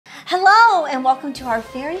Hello and welcome to our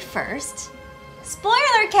very first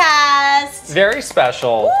Spoilercast. Very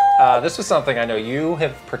special. This was something I know you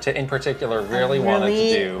have, in particular, really wanted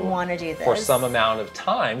to do this for some amount of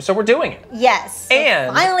time. So we're doing it. Yes.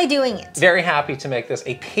 And finally doing it. Very happy to make this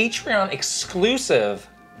a Patreon exclusive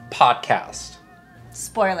podcast.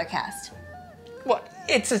 Spoilercast. Well,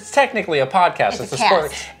 it's technically a podcast. It's a spoiler.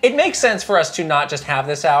 cast. It makes sense for us to not just have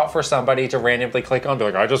this out for somebody to randomly click on, be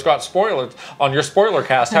like, I just got spoiled on your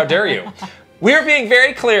Spoilercast. How dare you? We're being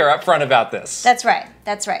very clear up front about this. That's right.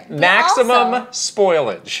 That's right. Maximum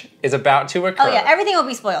spoilage is about to occur. Oh yeah, everything will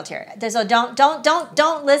be spoiled here. So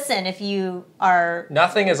don't listen if you are.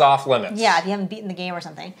 Nothing is off limits. Yeah, if you haven't beaten the game or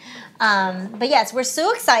something. But yes, we're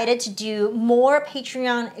so excited to do more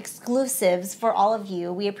Patreon exclusives for all of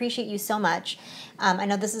you. We appreciate you so much. I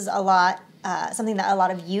know this is a lot, something that a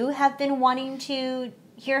lot of you have been wanting to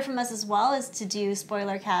hear from us as well, is to do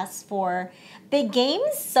spoiler casts for big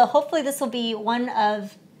games. So hopefully this will be one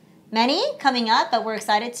of many coming up, but we're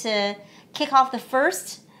excited to kick off the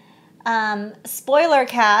first spoiler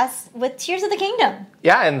cast with Tears of the Kingdom.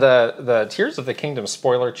 Yeah, and the Tears of the Kingdom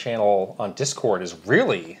spoiler channel on Discord is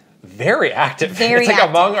really very active. It's like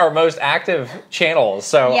among our most active channels.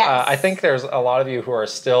 So yes. I think there's a lot of you who are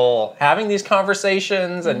still having these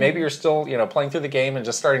conversations, and maybe you're still playing through the game and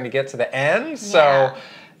just starting to get to the end. So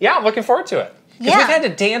yeah, I'm looking forward to it. Because we've had to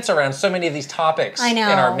dance around so many of these topics in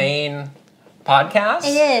our main podcast.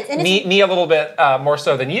 It is. And me a little bit more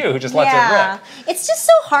so than you, who just lets it rip. It's just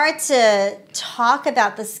so hard to talk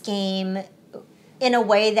about this game in a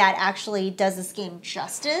way that actually does this game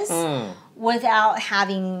justice without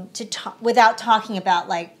having to without talking about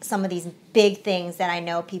like some of these big things that I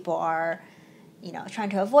know people are, trying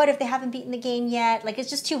to avoid if they haven't beaten the game yet. Like, it's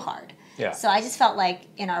just too hard. Yeah. So I just felt like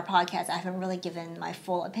in our podcast I haven't really given my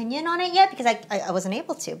full opinion on it yet because I wasn't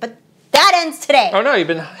able to. But that ends today. Oh no, you've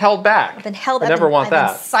been held back. I've been held. I never want that.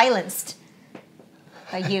 I've been silenced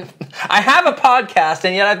by you. I have a podcast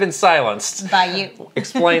and yet I've been silenced. By you.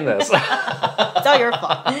 Explain this. It's all your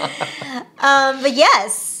fault. But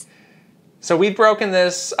yes. So we've broken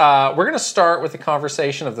this. We're going to start with the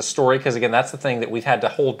conversation of the story because, again, that's the thing that we've had to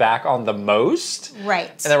hold back on the most. Right.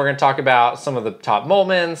 And then we're going to talk about some of the top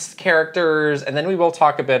moments, characters, and then we will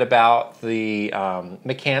talk a bit about the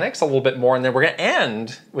mechanics a little bit more. And then we're going to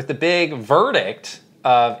end with the big verdict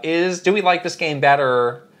of do we like this game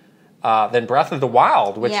better than Breath of the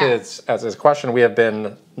Wild, which is, as is a question we have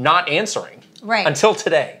been not answering until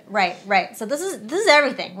today. Right. So this is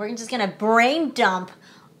everything. We're just going to brain dump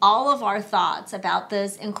all of our thoughts about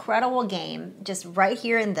this incredible game just right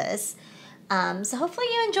here in this. So hopefully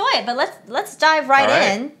you enjoy it. But let's dive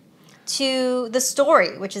right in to the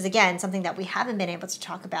story, which is, again, something that we haven't been able to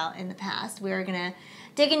talk about in the past. We're going to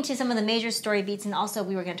dig into some of the major story beats, and also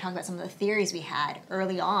we were going to talk about some of the theories we had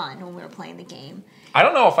early on when we were playing the game. I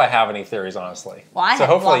don't know if I have any theories, honestly. Well, so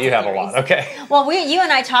hopefully you have a lot. Okay. Well, you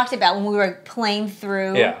and I talked about when we were playing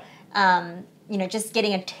through, just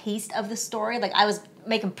getting a taste of the story. Like, I was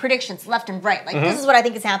making predictions left and right. Like, this is what I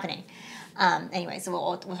think is happening. Anyway, so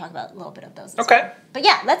we'll talk about a little bit of those as well. But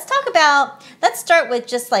yeah, let's start with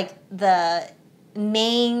just like the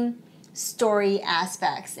main story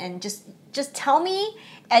aspects, and just tell me,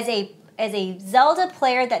 as a Zelda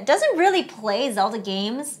player that doesn't really play Zelda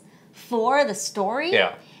games for the story,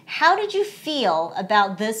 how did you feel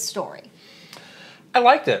about this story? I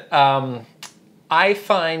liked it. I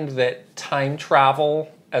find that time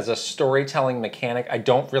travel as a storytelling mechanic I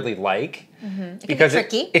don't really like, because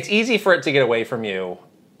it's easy for it to get away from you,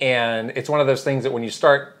 and it's one of those things that when you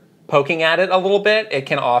start poking at it a little bit, it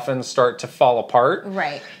can often start to fall apart.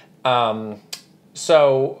 Right.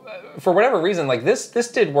 So for whatever reason, like this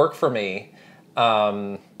did work for me,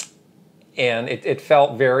 and it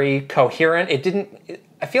felt very coherent.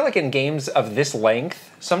 I feel like in games of this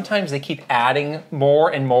length, sometimes they keep adding more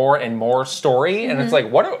and more and more story, and it's like,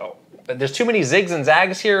 there's too many zigs and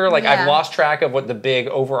zags here. Like, I've lost track of what the big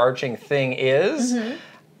overarching thing is.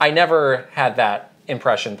 I never had that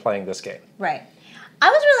impression playing this game. Right. I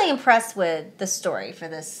was really impressed with the story for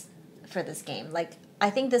this game. Like, I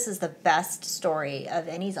think this is the best story of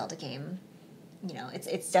any Zelda game.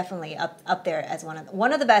 It's definitely up there as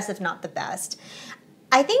one of the best, if not the best.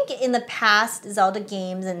 I think in the past, Zelda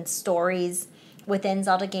games and stories within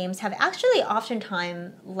Zelda games have actually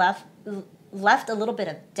oftentimes left a little bit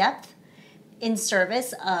of depth in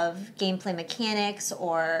service of gameplay mechanics,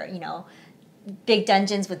 or big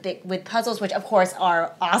dungeons with puzzles, which of course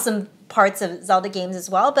are awesome parts of Zelda games as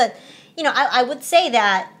well. But I would say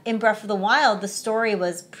that in Breath of the Wild, the story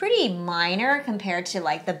was pretty minor compared to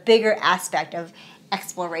like the bigger aspect of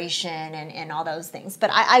exploration and all those things.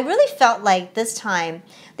 But I really felt like this time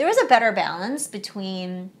there was a better balance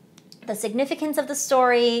between the significance of the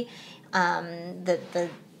story, the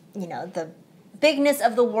bigness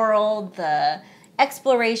of the world, the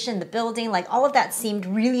exploration, the building, like all of that seemed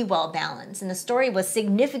really well balanced. And the story was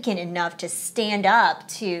significant enough to stand up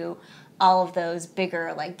to all of those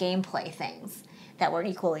bigger like gameplay things that were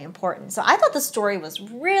equally important. So I thought the story was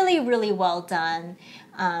really, really well done.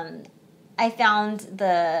 I found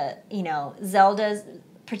Zelda's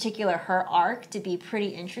particular, her arc to be pretty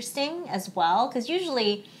interesting as well, because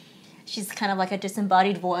usually she's kind of like a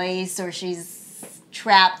disembodied voice, or she's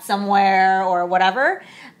trapped somewhere or whatever.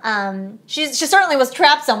 She certainly was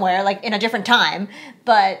trapped somewhere, like in a different time,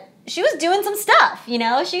 but she was doing some stuff,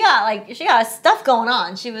 she got stuff going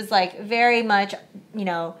on. She was like very much,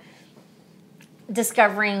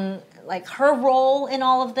 discovering like her role in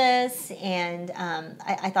all of this, and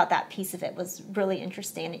I thought that piece of it was really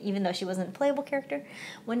interesting. Even though she wasn't a playable character,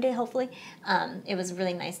 one day hopefully, it was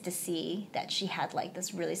really nice to see that she had like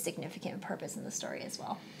this really significant purpose in the story as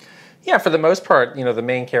well. Yeah, for the most part, the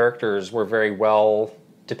main characters were very well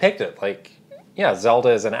depicted. Like, yeah, Zelda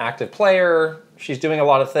is an active player. She's doing a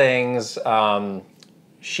lot of things.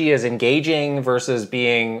 She is engaging versus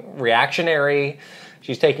being reactionary.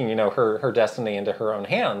 She's taking, her destiny into her own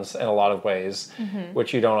hands in a lot of ways,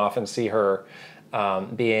 which you don't often see her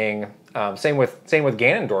being. Same with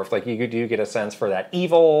Ganondorf. Like, you do get a sense for that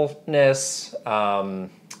evilness.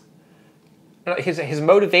 His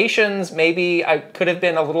motivations maybe could have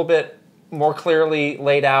been a little bit more clearly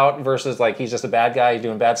laid out versus like he's just a bad guy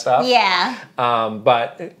doing bad stuff. Yeah.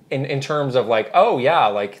 But in terms of like, oh yeah,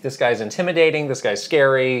 like this guy's intimidating, this guy's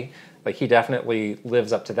scary. Like, he definitely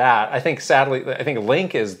lives up to that. I think, sadly,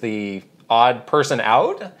 Link is the odd person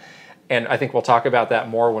out, and I think we'll talk about that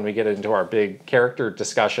more when we get into our big character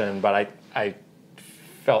discussion, but I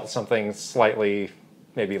felt something slightly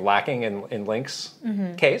maybe lacking in Link's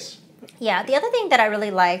case. Yeah, the other thing that I really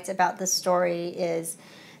liked about this story is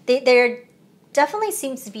there definitely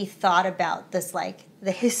seems to be thought about this, like,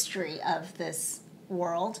 the history of this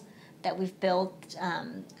world that we've built,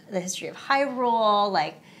 the history of Hyrule,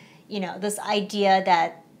 like, this idea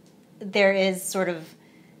that there is sort of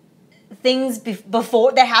things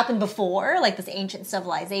before that happened before, like this ancient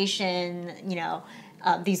civilization,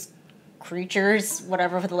 these creatures,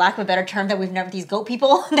 whatever, for the lack of a better term, these goat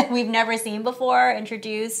people that we've never seen before,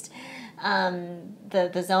 introduced, the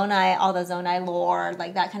Zonai, all the Zonai lore,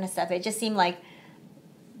 like that kind of stuff. It just seemed like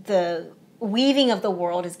the weaving of the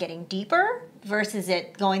world is getting deeper versus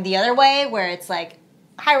it going the other way, where it's like,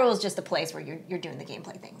 Hyrule is just a place where you're doing the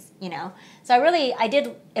gameplay things, So I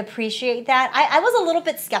did appreciate that. I was a little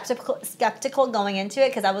bit skeptical going into it,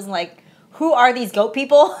 because I was like, who are these goat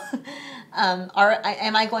people? Am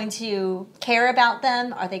I going to care about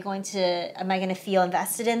them? Am I going to feel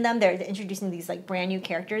invested in them? They're introducing these like brand new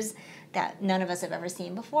characters that none of us have ever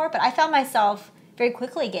seen before. But I found myself very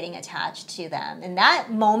quickly getting attached to them. And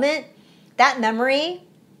that moment, that memory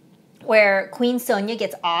where Queen Sonia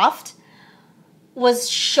gets offed, was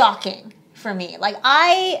shocking for me. Like,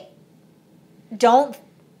 I don't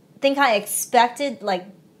think I expected like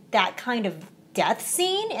that kind of death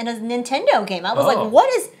scene in a Nintendo game. I was like,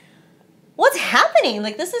 what's happening?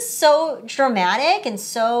 Like, this is so dramatic and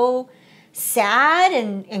so sad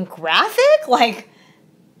and graphic. Like,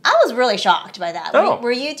 I was really shocked by that.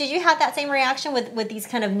 Did you have that same reaction with these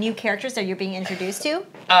kind of new characters that you're being introduced to?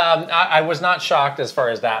 I was not shocked as far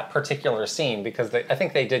as that particular scene, because I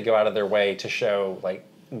think they did go out of their way to show like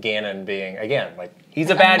Ganon being, again, like he's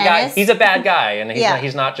a bad guy. He's a bad guy, and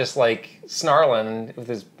he's not just like snarling with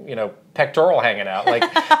his pectoral hanging out. Like,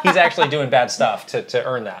 he's actually doing bad stuff to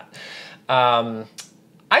earn that.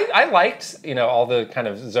 I liked, all the kind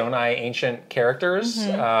of Zonai ancient characters.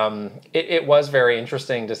 It was very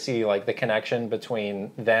interesting to see like the connection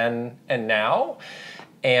between then and now.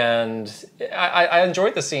 And I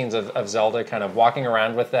enjoyed the scenes of Zelda kind of walking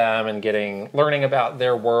around with them and learning about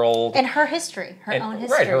their world. And her history, her own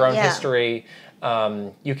history. Right, her own history.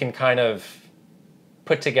 You can kind of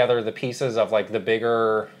put together the pieces of like the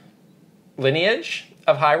bigger lineage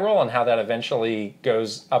of Hyrule and how that eventually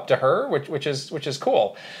goes up to her, which is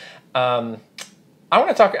cool. I want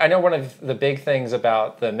to talk. I know one of the big things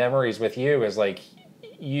about the memories with you is like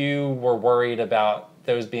you were worried about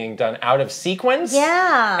those being done out of sequence.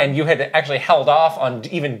 Yeah. And you had actually held off on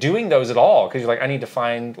even doing those at all, because you're like, I need to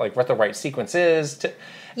find like what the right sequence is.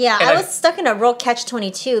 Yeah, I was stuck in a real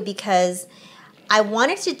catch-22, because I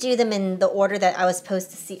wanted to do them in the order that I was supposed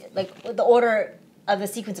to see, like the order of the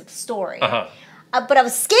sequence of the story. but I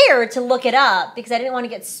was scared to look it up because I didn't want to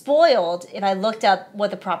get spoiled if I looked up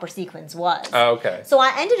what the proper sequence was. Oh, okay. So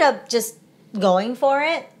I ended up just going for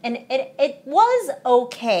it, and it was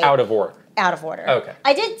okay. Out of order. Out of order. Okay.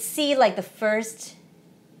 I did see like the first.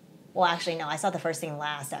 Well, actually, no. I saw the first thing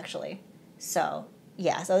last, actually. So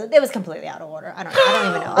yeah, so it was completely out of order. I don't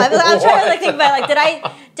even know. I'm trying to like think about like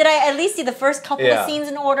did I at least see the first couple of scenes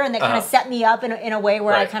in order, and that kind of set me up in a way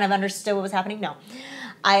where I kind of understood what was happening? No,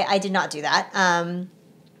 I did not do that. I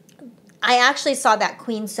actually saw that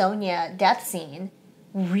Queen Sonia death scene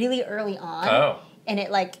really early on, and it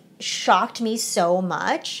like shocked me so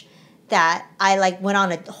much that I like went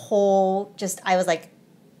on a whole I was like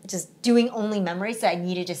just doing only memories, so I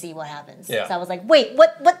needed to see what happens. Yeah. So I was like, wait,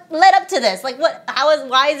 what led up to this? Like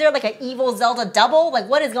why is there like an evil Zelda double? Like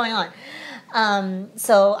what is going on?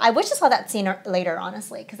 So I wish I saw that scene later,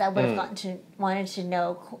 honestly, because I would have wanted to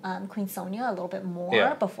know Queen Sonia a little bit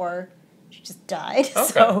more before she just died.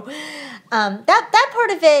 Okay. So that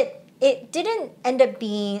part of it didn't end up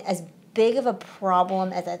being as big of a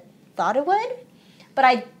problem as I thought it would. But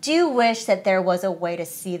I do wish that there was a way to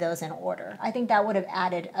see those in order. I think that would have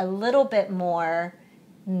added a little bit more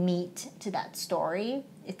meat to that story,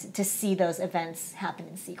 to see those events happen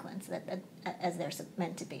in sequence as they're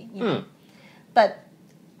meant to be. You know? But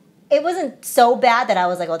it wasn't so bad that I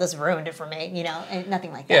was like, oh, this ruined it for me, you know, and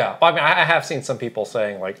nothing like that. Yeah, well, I mean, I have seen some people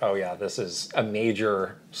saying like, oh yeah, this is a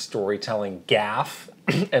major storytelling gaffe,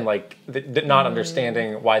 and like not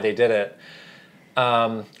understanding why they did it.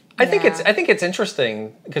 I think it's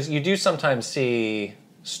interesting because you do sometimes see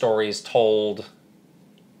stories told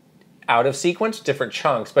out of sequence, different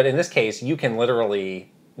chunks, but in this case, you can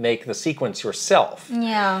literally make the sequence yourself.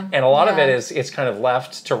 Yeah. And a lot of it is it's kind of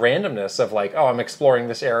left to randomness of like, oh, I'm exploring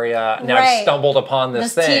this area, now I've stumbled upon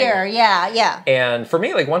this thing. Tier, yeah. And for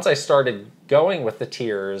me, like once I started going with the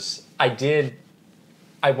tiers, I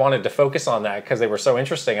wanted to focus on that because they were so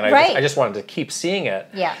interesting, and I just wanted to keep seeing it.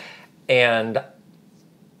 Yeah. And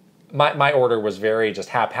my order was very just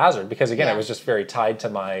haphazard because, again, it was just very tied to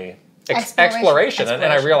my exploration. And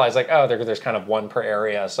I realized, like, oh, there's kind of one per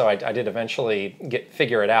area. So I did eventually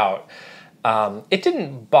figure it out. It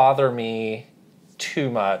didn't bother me too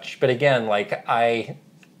much. But again, like, I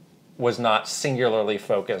was not singularly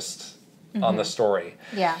focused on the story.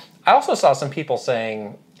 Yeah. I also saw some people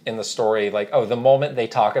saying in the story, like, oh, the moment they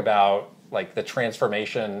talk about, like, the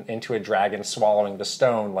transformation into a dragon swallowing the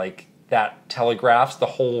stone, like, that telegraphs the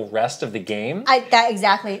whole rest of the game. That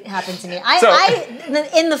exactly happened to me.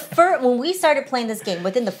 When we started playing this game,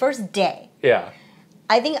 within the first day,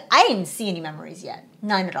 I think I didn't see any memories yet.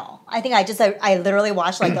 None at all. I think I literally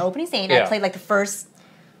watched like the opening scene. I played like the first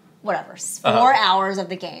 4 hours of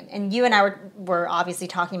the game, and you and I were obviously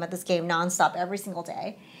talking about this game nonstop every single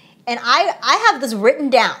day. And I have this written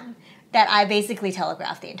down that I basically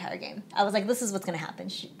telegraphed the entire game. I was like, this is what's going to happen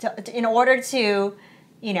in order to,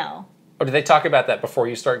 you know. Oh, did they talk about that before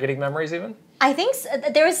you start getting memories even? I think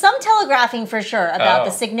there was some telegraphing for sure about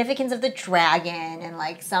the significance of the dragon and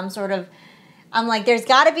like some sort of, I'm like, there's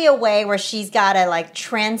got to be a way where she's got to like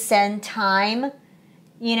transcend time,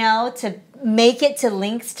 you know, to make it to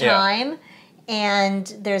Link's time. And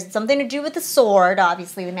there's something to do with the sword,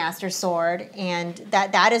 obviously the Master Sword, and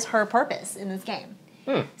that is her purpose in this game.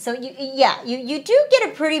 So you do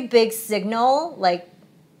get a pretty big signal, like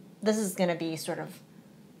this is going to be sort of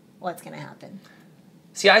what's going to happen.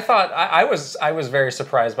 See, I thought I was very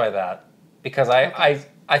surprised by that because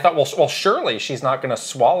I thought, well, surely she's not going to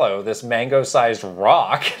swallow this mango-sized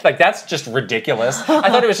rock. Like, that's just ridiculous. I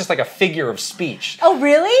thought it was just like a figure of speech. Oh,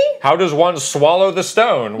 really? How does one swallow the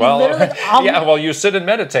stone? Well, you sit and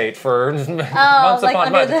meditate for months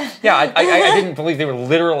upon months. I didn't believe they would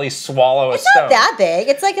literally swallow a stone. It's not that big.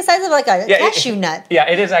 It's like the size of like a cashew nut. Yeah,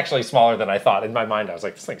 it is actually smaller than I thought. In my mind, I was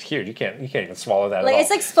like, this thing's huge. You can't even swallow that at all. It's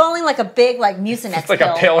like swallowing like a big like Mucinex It's like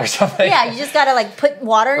a pill or something. Yeah, you just got to like put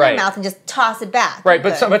water in your mouth and just toss it back. Right,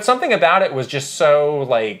 but something about it was just so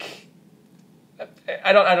like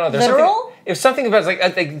I don't know. There's literal? It was something about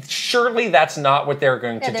like surely that's not what they're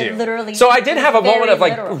going to do. Literally. So I did have a moment of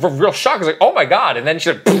like real shock. I was like, oh my god! And then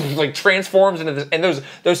she like transforms into this. And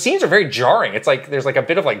those scenes are very jarring. It's like there's like a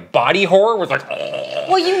bit of like body horror with like.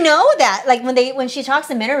 Well, you know that like when she talks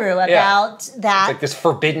to Minoru about that, it's like this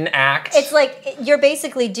forbidden act. It's like you're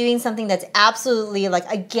basically doing something that's absolutely like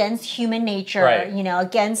against human nature. Right. You know,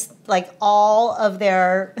 against like all of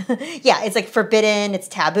their. It's like forbidden. It's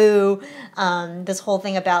taboo. This whole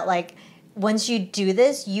thing about like. Once you do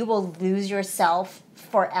this, you will lose yourself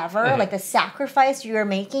forever. Mm-hmm. Like the sacrifice you're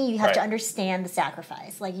making, you have to understand the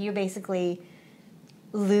sacrifice. Like you basically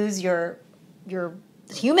lose your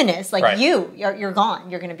humanness. Like you're gone.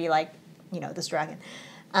 You're going to be like this dragon.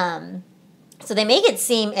 So they make it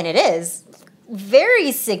seem, and it is,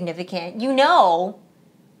 very significant.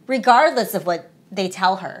 Regardless of what they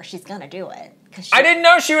tell her, she's going to do it. I didn't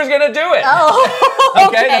know she was going to do it. Oh,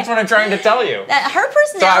 okay. That's what I'm trying to tell you. Her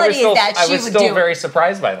personality is that she would do it. I was still very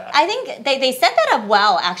surprised by that. I think they set that up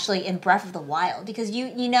well, actually, in Breath of the Wild, because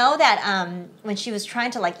you know that when she was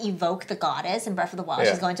trying to like evoke the goddess in Breath of the Wild,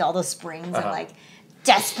 she's going to all those springs and like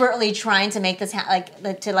desperately trying to make this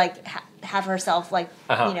have herself like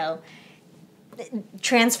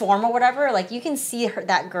transform or whatever. Like you can see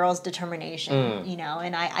that girl's determination,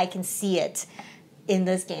 and I can see it in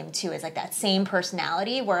this game too. It's like that same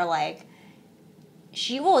personality where like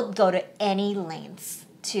she will go to any lengths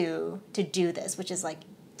to do this, which is like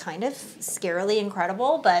kind of scarily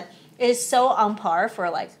incredible, but it is so on par for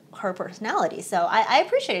like her personality. So I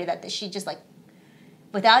appreciated that she just like,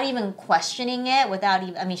 without even questioning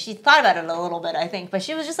it, she thought about it a little bit, I think, but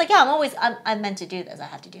she was just like, yeah, I'm meant to do this. I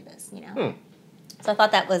have to do this, So I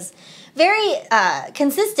thought that was very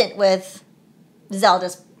consistent with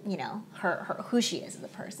Zelda's, her who she is as a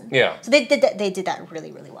person. Yeah. So they did that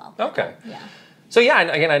really, really well. Okay. Yeah. So yeah, and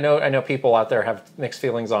again, I know people out there have mixed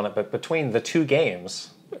feelings on it, but between the two games,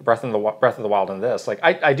 Breath of the Wild and this, like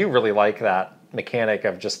I do really like that mechanic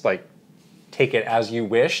of just like take it as you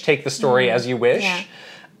wish, take the story as you wish. Yeah.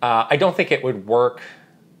 I don't think it would work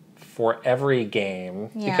for every game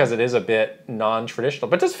because it is a bit non-traditional,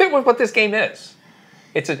 but it does fit with what this game is.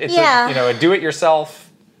 It's a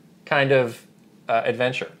do-it-yourself kind of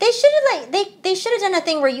adventure. They should have they should have done a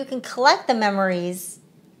thing where you can collect the memories,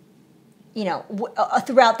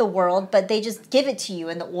 throughout the world, but they just give it to you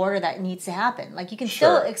in the order that needs to happen. Like you can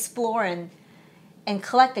still explore and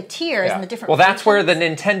collect the tiers and the different. Well, that's where the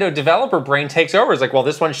Nintendo developer brain takes over. It's like, well,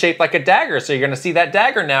 this one's shaped like a dagger, so you're going to see that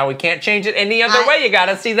dagger now. We can't change it any other way. You got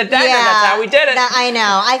to see the dagger. Yeah, that's how we did it. I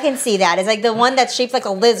know. I can see that. It's like the one that's shaped like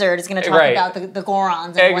a lizard is going to talk about the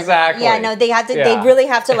Gorons. And exactly. Yeah, no, they have to. Yeah. They really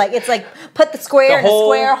have to like. It's like put the square in a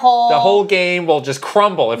square hole. The whole game will just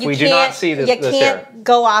crumble if we do not see this. You can't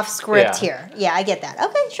go off script here. Yeah, I get that.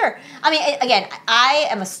 Okay, sure. I mean, again, I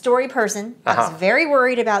am a story person. I was very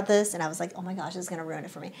worried about this, and I was like, oh my gosh, this is going to ruin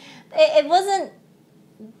it for me. It wasn't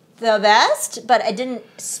the best, but it didn't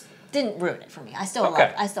ruin it for me. I still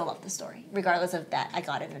love the story, regardless of that. I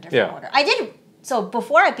got it in a different order. I did. So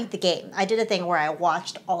before I beat the game, I did a thing where I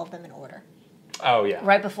watched all of them in order. Oh yeah.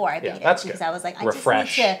 Right before I beat it, that's because good. I was like,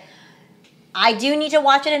 Refresh. I do need to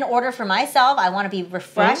watch it in order for myself. I want to be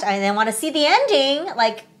refreshed. I then want to see the ending,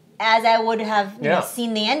 like as I would have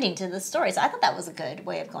seen the ending to the story. So I thought that was a good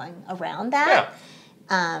way of going around that.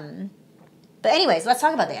 Yeah. But anyways, let's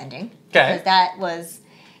talk about the ending. Okay. Because that was,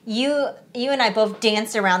 you and I both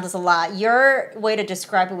danced around this a lot. Your way to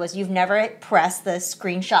describe it was you've never pressed the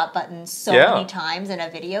screenshot button so many times in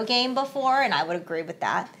a video game before, and I would agree with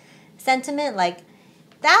that sentiment. Like,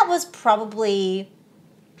 that was probably,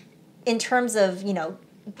 in terms of,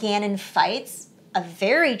 Ganon fights, a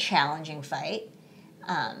very challenging fight.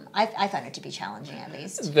 I found it to be challenging, at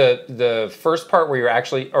least. The first part where you're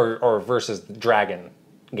actually, or versus Dragon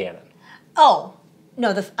Ganon. Oh,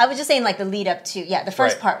 no, I was just saying like the lead up to, the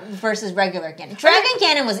first part versus regular Ganon. Dragon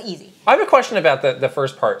Ganon was easy. I have a question about the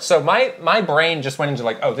first part. So my brain just went into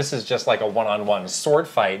like, oh, this is just like a one-on-one sword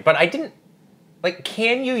fight. But I didn't, like,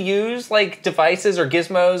 can you use like devices or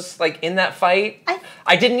gizmos like in that fight?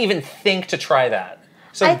 I didn't even think to try that.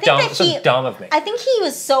 So dumb of me. I think he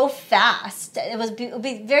was so fast. It would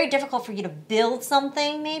be very difficult for you to build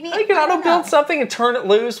something, maybe. You can auto-build something and turn it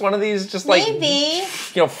loose. One of these just like... Maybe.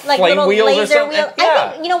 Like flame wheels or something. Yeah.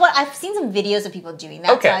 I think, you know what? I've seen some videos of people doing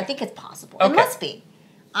that, so I think it's possible. Okay. It must be.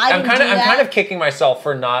 I'm kind of kicking myself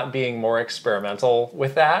for not being more experimental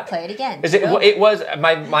with that. Play it again. It was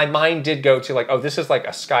my mind did go to like, oh, this is like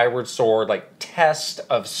a Skyward Sword like test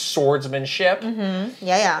of swordsmanship. Mm-hmm.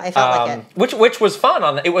 Yeah, I felt like it. Which was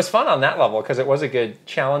fun it was fun on that level because it was a good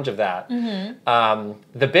challenge of that. Mm-hmm.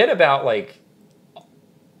 The bit about like,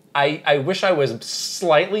 I wish I was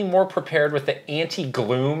slightly more prepared with the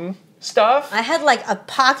anti-gloom stuff. I had like a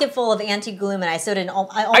pocket full of anti-gloom, and I still didn't.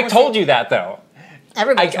 I told you that though.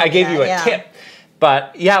 I gave you a tip.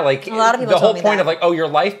 But yeah, like a lot of people the whole point of like, oh, your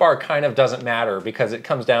life bar kind of doesn't matter because it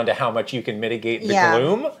comes down to how much you can mitigate the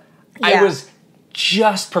gloom. I was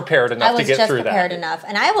just prepared enough to get through that. I was just prepared enough.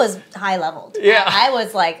 And I was high leveled. Yeah. I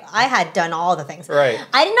was like, I had done all the things. Right.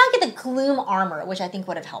 I did not get the gloom armor, which I think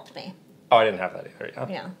would have helped me. Oh, I didn't have that either. Yeah.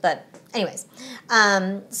 Yeah, but anyways.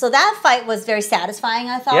 So that fight was very satisfying,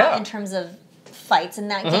 I thought, in terms of fights in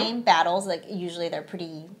that game. Battles, like usually they're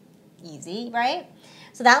pretty easy, right?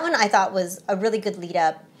 So that one I thought was a really good lead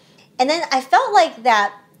up. And then I felt like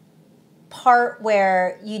that part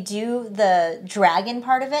where you do the dragon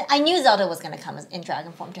part of it. I knew Zelda was going to come in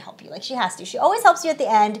dragon form to help you. Like, she has to. She always helps you at the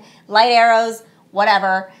end. Light arrows,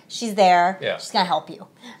 whatever. She's there. Yeah. She's going to help you.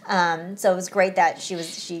 So it was great that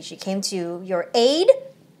she came to your aid.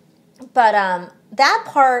 But that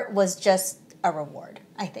part was just a reward,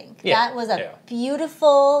 I think. Yeah. That was a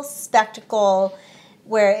beautiful spectacle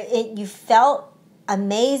where you felt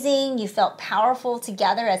amazing. You felt powerful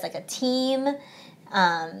together as like a team.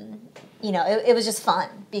 You know, it was just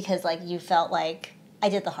fun because like you felt like I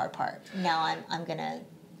did the hard part. Now I'm gonna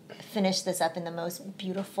finish this up in the most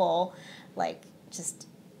beautiful, like just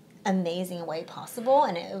amazing way possible,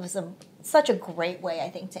 and it was such a great way,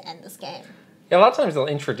 I think, to end this game. Yeah, a lot of times they'll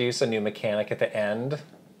introduce a new mechanic at the end.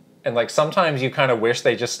 And like sometimes you kind of wish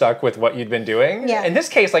they just stuck with what you'd been doing. Yeah. In this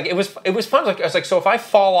case, like it was fun. Like I was like, so if I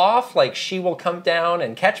fall off, like she will come down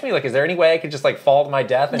and catch me. Like, is there any way I could just like fall to my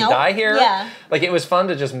death and die here? Yeah. Like it was fun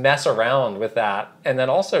to just mess around with that, and then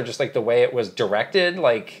also just like the way it was directed.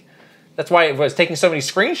 Like that's why it was taking so many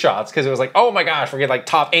screenshots because it was like, oh my gosh, we're getting like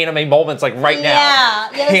top anime moments like right now.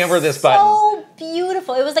 Yeah. Hammer this button. So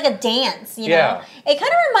beautiful. It was like a dance, you know? Yeah. It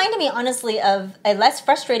kind of reminded me, honestly, of a less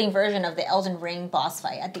frustrating version of the Elden Ring boss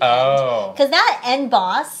fight at the end. Because that end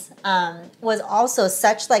boss was also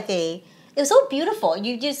such like it was so beautiful.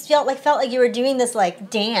 You just felt like you were doing this like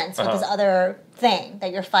dance with this other thing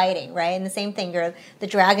that you're fighting, right? And the same thing, the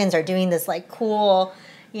dragons are doing this like cool,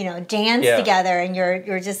 you know, dance together, and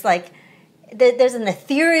you're just like, there's an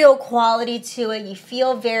ethereal quality to it. You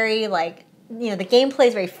feel very like, you know, the gameplay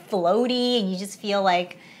is very floaty, and you just feel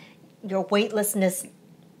like you're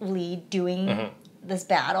weightlessly doing this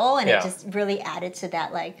battle, and it just really added to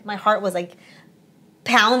that. Like, my heart was like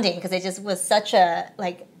pounding because it just was such a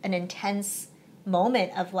like an intense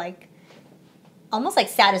moment of like almost like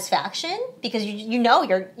satisfaction because you know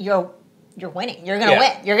you're winning. You're gonna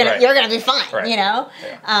win. You're gonna be fine. You know.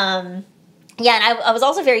 Yeah, and I was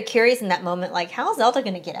also very curious in that moment, like, how is Zelda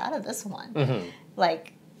going to get out of this one?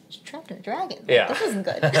 Like, she's trapped in a dragon. Like, this isn't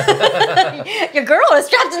good. Your girl is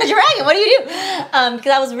trapped in a dragon. What do you do?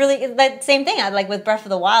 Because I was really, that same thing, like with Breath of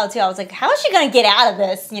the Wild, too. I was like, how is she going to get out of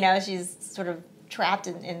this? You know, she's sort of trapped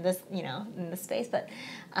in this, you know, in this space. But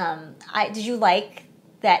did you like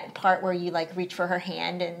that part where you, like, reach for her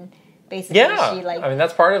hand and basically she, like... I mean,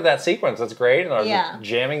 that's part of that sequence. That's great. And I was like,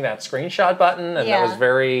 jamming that screenshot button, and that was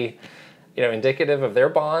very... you know, indicative of their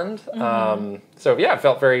bond. So yeah, it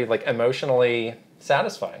felt very like emotionally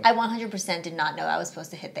satisfying. I 100% did not know I was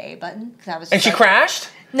supposed to hit the A button because I was. And she crashed?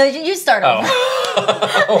 No, you start over.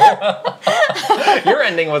 Your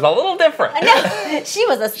ending was a little different. No, she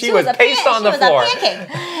was paced on the floor. She was a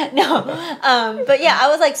pancake. No, but yeah, I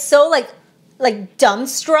was like so like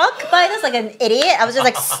dumbstruck by this, like an idiot. I was just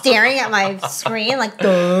like staring at my screen, like,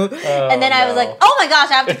 duh. And then I was like, oh my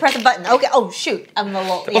gosh, I have to press a button. Okay, oh shoot, I'm a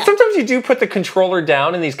little. Yeah. Well, sometimes you do put the controller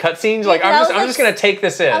down in these cutscenes. Like, I'm just gonna take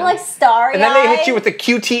this in. I'm like starry-eyed. And then they hit you with the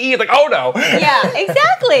QTE. Like, oh no. Yeah,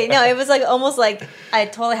 exactly. No, it was like almost like I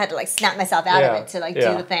totally had to like snap myself out of it to like do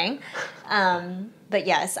the thing. But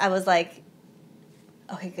yes, I was like,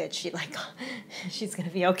 okay, good. She's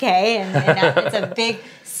gonna be okay, and it's a big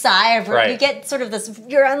sigh of relief. You get sort of this,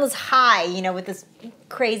 you're on this high, you know, with this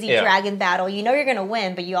crazy dragon battle. You know you're gonna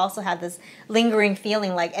win, but you also have this lingering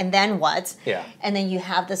feeling like, and then what? Yeah. And then you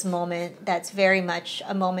have this moment that's very much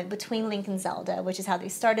a moment between Link and Zelda, which is how they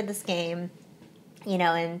started this game, you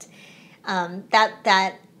know, and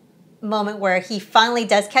that moment where he finally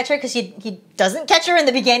does catch her because he doesn't catch her in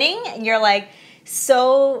the beginning, and you're like.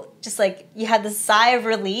 So just like you have this sigh of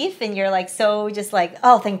relief, and you're like so just like,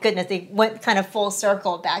 oh, thank goodness they went kind of full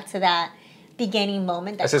circle back to that beginning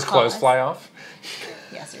moment. Does his clothes fly off?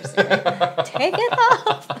 Yes, seriously. Take it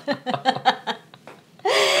off.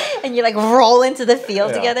 And you like roll into the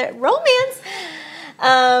field together. Romance.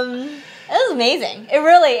 It was amazing. It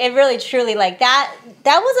really, truly, like that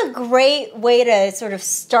was a great way to sort of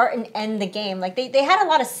start and end the game. Like they had a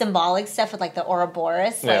lot of symbolic stuff with like the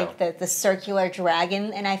Ouroboros, like the circular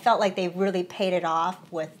dragon, and I felt like they really paid it off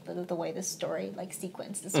with the way the story like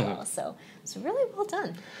sequenced as well. So it's really well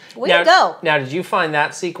done. Way to go. Now, did you find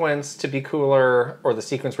that sequence to be cooler, or the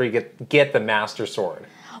sequence where you get the Master Sword?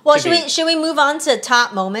 Well, should we move on to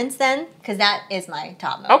top moments then? Because that is my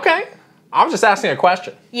top moment. Okay. I was just asking a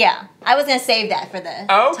question. Yeah. I was going to save that for the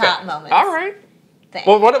top moments. All right. Thing.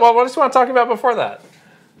 Well, what did you want to talk about before that?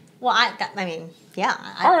 Well, I mean, yeah.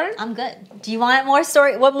 All right. I'm good. Do you want more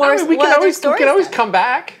story? What more? We can always come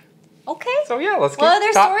back. Okay. So yeah, let's get what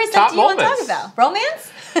other stories that do you want to talk about? Romance?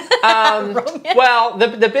 Romance? Well,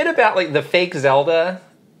 the bit about like the fake Zelda.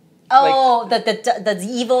 Oh, like, the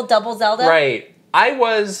evil double Zelda. Right. I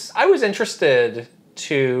was interested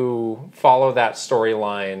to follow that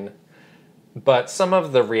storyline, but some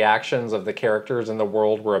of the reactions of the characters in the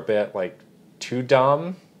world were a bit like too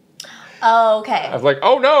dumb. Oh, okay. I was like,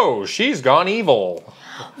 oh no, she's gone evil.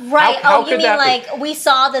 Right. How you could mean that like we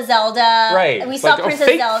saw the Zelda? Right. We saw Princess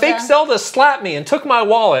Zelda. Fake Zelda slapped me and took my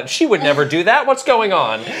wallet. She would never do that. What's going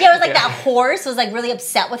on? Yeah, it was like that horse was like really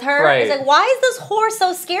upset with her. Right. It's like, why is this horse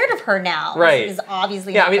so scared of her now? Right. This is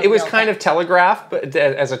obviously yeah. not I mean, the it was real kind thing. of telegraphed, but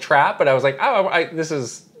as a trap. But I was like, oh, this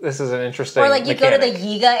is an interesting. Or like you mechanic. go to the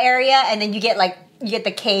Yiga area and then you get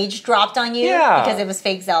the cage dropped on you because it was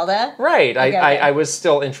fake Zelda. Right. Okay. I was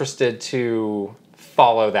still interested to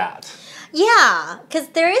follow that. Yeah, because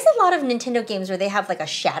there is a lot of Nintendo games where they have like a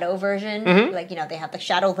shadow version, like they have the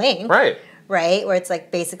Shadow Link, Right. where it's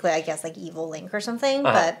like basically I guess like Evil Link or something.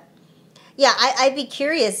 But yeah, I'd be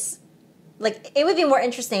curious. Like it would be more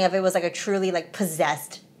interesting if it was like a truly like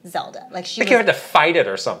possessed Zelda, like you had to fight it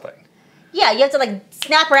or something. Yeah, you have to like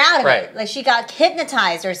snap her out of Right. it, like she got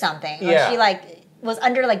hypnotized or something, or Yeah. she like was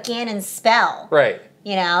under like Ganon's spell. Right.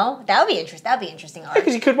 That would be interesting. That'd be interesting.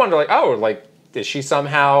 Because you could wonder, like, oh, like, is she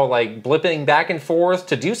somehow like blipping back and forth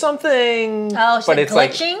to do something? Oh, she's but like it's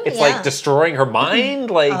glitching? like it's Yeah. like destroying her mind.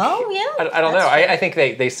 Like, Oh, yeah, I don't know. that's true. I think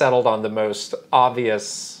they settled on the most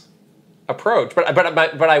obvious approach, but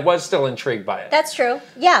I was still intrigued by it. That's true.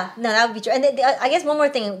 Yeah, no, that would be true. And I guess one more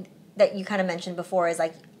thing that you kind of mentioned before is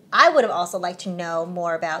like I would have also liked to know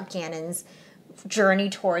more about Ganon's journey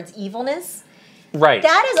towards evilness. Right.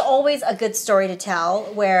 That is always a good story to tell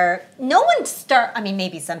where no one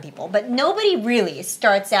maybe some people, but nobody really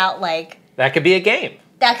starts out like That could be a game.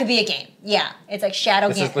 that could be a game. Yeah. It's like Shadow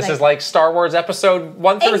Ganon. This is like Star Wars Episode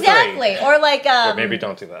 1 through 3. Exactly. Or like Or maybe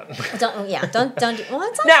don't do that. don't do well,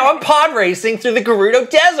 it's Now I'm pod racing through the Gerudo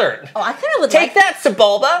Desert. Oh, I kind of would Take like that,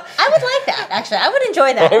 Sebulba. I would like that, actually. I would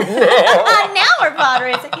enjoy that. Now we're pod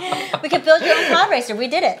racing. We could build your own pod racer. We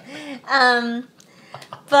did it.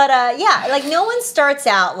 Yeah, like no one starts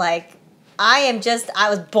out like, I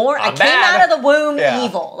was born, I came bad. out of the womb Yeah.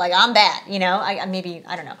 evil. Like, I'm bad,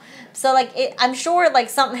 I don't know. So, like, I'm sure, like,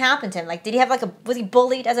 something happened to him. Like, did he have, like, was he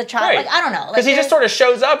bullied as a child? Right. Like, I don't know. Because he just sort of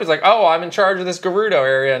shows up. He's like, oh, I'm in charge of this Gerudo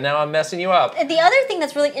area, and now I'm messing you up. The other thing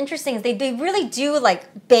that's really interesting is they really do,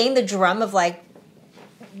 like, bang the drum of, like,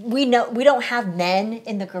 we don't have men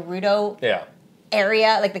in the Gerudo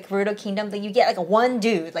area, like the Gerudo Kingdom. Like, you get, like, one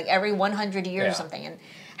dude, like, every 100 years or something. And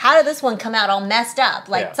how did this one come out all messed up?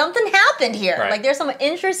 Like, something happened here. Right. Like, there's some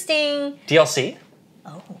interesting... DLC?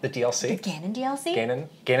 Oh. The DLC? The Ganon DLC?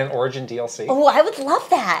 Ganon Origin DLC? Oh, I would love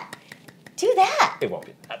that. Do that. It won't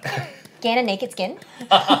be that. Ganon Naked Skin?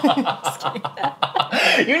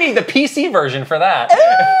 You need the PC version for that.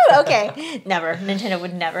 Ooh, okay. Never. Nintendo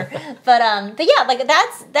would never. But yeah, like,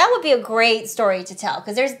 that would be a great story to tell.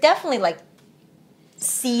 Because there's definitely, like,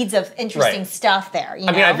 seeds of interesting stuff there. You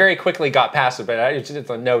know? I mean, I very quickly got past it, but it's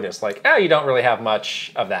a notice, like, you don't really have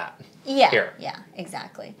much of that here. Yeah,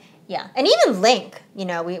 exactly. Yeah, and even Link,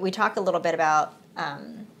 we talk a little bit about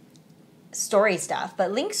story stuff,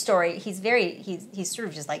 but Link's story, he's sort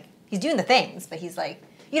of just like, he's doing the things, but he's like,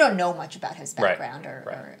 you don't know much about his background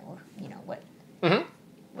or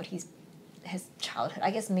what his childhood, I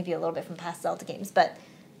guess maybe a little bit from past Zelda games, but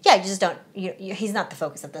yeah, you just don't, he's not the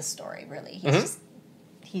focus of this story, really.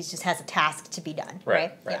 He just has a task to be done,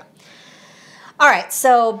 right? Yeah. All right,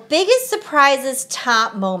 so biggest surprises,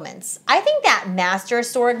 top moments. I think that Master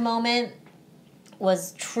Sword moment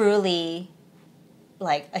was truly,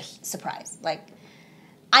 like, a surprise. Like,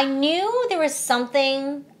 I knew there was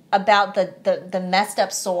something about the messed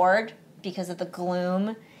up sword because of the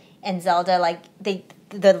gloom and Zelda, like,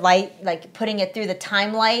 the light, like, putting it through the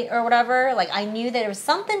time light or whatever. Like, I knew that it was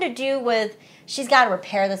something to do with she's got to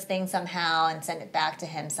repair this thing somehow and send it back to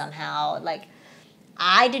him somehow. Like,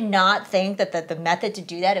 I did not think that the method to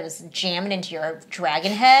do that, it was jam it into your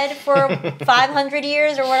dragon head for 500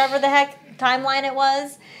 years or whatever the heck timeline it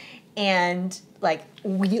was, and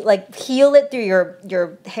heal it through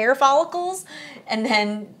your hair follicles, and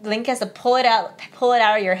then Link has to pull it out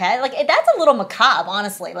of your head. Like, that's a little macabre,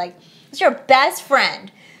 honestly. Like, it's your best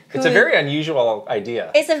friend. It's a very unusual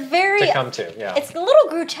idea. It's a very to come to. Yeah, it's a little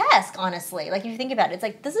grotesque, honestly. Like, if you think about it, it's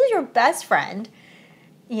like, this is your best friend.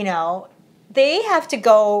 They have to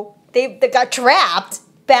go. They got trapped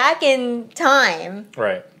back in time,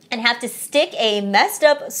 right? And have to stick a messed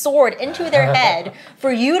up sword into their head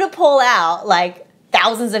for you to pull out, like,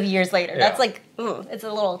 thousands of years later. That's like, ooh, it's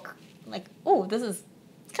a little like, ooh, this is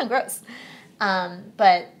kind of gross.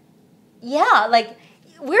 But yeah, like,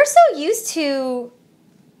 we're so used to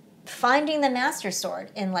finding the Master Sword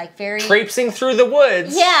in like very traipsing through the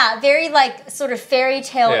woods. Yeah, very like sort of fairy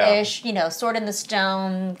tale-ish, you know, sword in the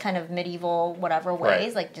stone, kind of medieval whatever ways.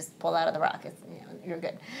 Right. Like just pull out of the rock, it's, you know, you're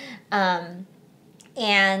good.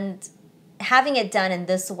 And having it done in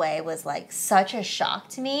this way was like such a shock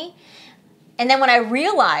to me. And then when I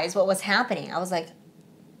realized what was happening, I was like,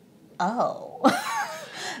 oh.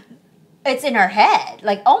 It's in her head.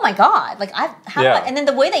 Like, oh my God. Like, and then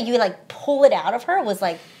the way that you, like, pull it out of her was,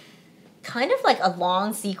 like, kind of like a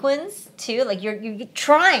long sequence, too. Like, you're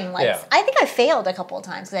trying. Like, I think I failed a couple of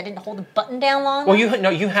times because I didn't hold the button down long enough.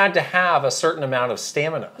 Well, you had to have a certain amount of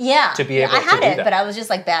stamina. Yeah. To be able to do that. I had it, but I was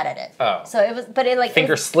just, like, bad at it. Oh. So it was, but it, like.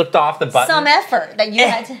 Finger slipped off the button. Some effort that you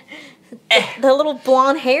had to. The little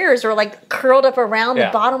blonde hairs were like curled up around the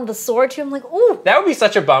bottom of the sword too. I'm like, ooh. That would be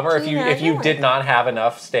such a bummer if you did not have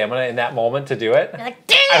enough stamina in that moment to do it. You're like,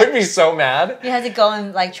 dang it! I would be so mad. You had to go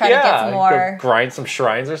and like try to get some more. Grind some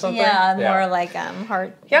shrines or something. Yeah, more like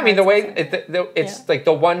heart. Yeah, I mean the way it's like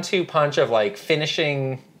the 1-2 punch of like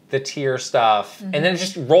finishing the tier stuff and then it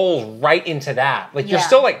just rolls right into that. Like you're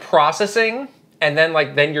still like processing. And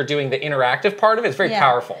then you're doing the interactive part of it. It's very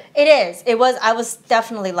powerful. It is. It was. I was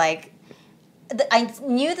definitely like. I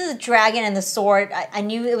knew the dragon and the sword. I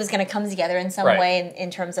knew it was going to come together in some way in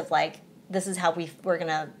terms of like this is how we're going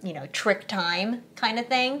to trick time kind of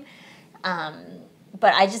thing.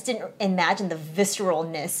 But I just didn't imagine the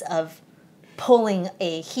visceralness of pulling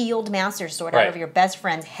a healed Master Sword out of your best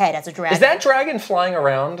friend's head as a dragon. Is that dragon flying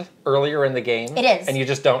around earlier in the game? It is. And you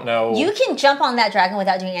just don't know. You can jump on that dragon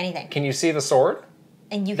without doing anything. Can you see the sword?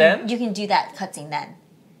 And you can do that cutscene then.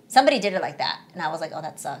 Somebody did it like that, and I was like, "Oh,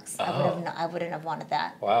 that sucks. I wouldn't have wanted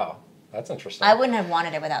that." Wow, that's interesting. I wouldn't have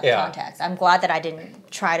wanted it without the context. I'm glad that I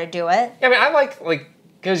didn't try to do it. Yeah, I mean, I like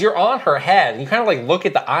because you're on her head, and you kind of like look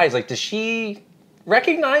at the eyes. Like, does she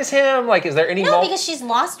recognize him? Like, is there any? No, because she's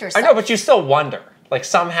lost herself. I know, but you still wonder. Like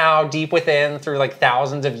somehow deep within, through like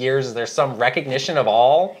thousands of years, is there some recognition of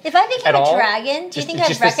all? If I became a dragon, do you think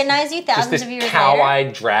I'd recognize you thousands of years later?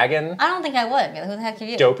 Cow-eyed dragon. I don't think I would. Who the heck are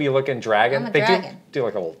you? Dopey looking dragon. I'm a dragon. Do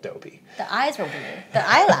like a little dopey. The eyes were weird. The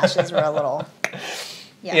eyelashes were a little.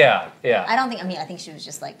 Yeah. I don't think. I mean, I think she was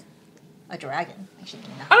just like a dragon. Like she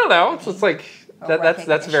didn't know. I don't know. It's like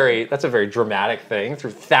that's a very dramatic thing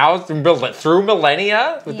through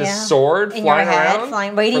millennia with this sword in flying your head,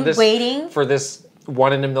 around, waiting for this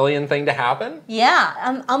 1 in a million thing to happen.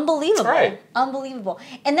 Yeah, unbelievable. Right. Unbelievable.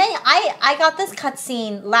 And then I got this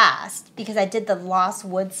cutscene last because I did the Lost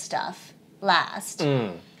Woods stuff last.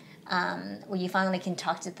 Where you finally can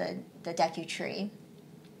talk to the Deku tree.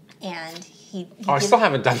 And he I still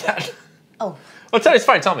haven't done that. Oh. It's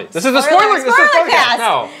fine. Tell me. This is the spoiler. This is the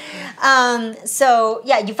spoilercast. No. So,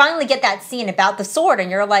 yeah, you finally get that scene about the sword,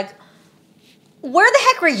 and you're like, where the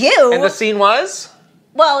heck were you? And the scene was?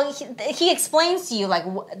 Well, he explains to you like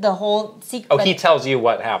the whole secret. Oh, he tells you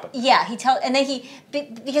what happened. Yeah, and then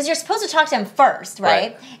because you're supposed to talk to him first,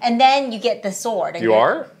 right? And then you get the sword. And you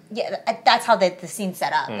are? Yeah, that's how the scene's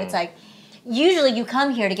set up. It's like usually you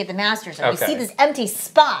come here to get the Master Sword. You see this empty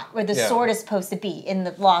spot where the sword is supposed to be in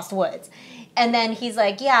the Lost Woods, and then he's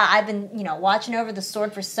like, "Yeah, I've been watching over the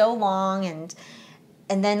sword for so long, and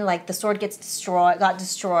then like the sword got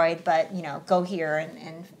destroyed, but go here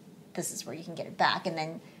and." This is where you can get it back, and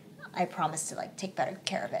then I promise to like take better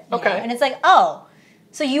care of it. You know? And it's like, oh,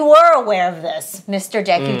 so you were aware of this, Mr.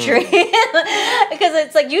 Deku Tree, because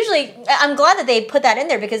it's like usually I'm glad that they put that in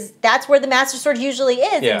there because that's where the Master Sword usually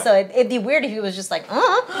is, and so it'd be weird if he was just like,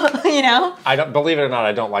 I don't believe it or not,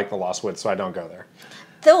 I don't like the Lost Woods, so I don't go there.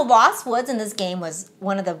 The Lost Woods in this game was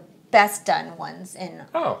one of the best done ones in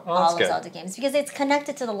all of Zelda games because it's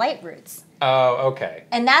connected to the light roots. Oh, okay.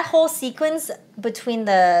 And that whole sequence between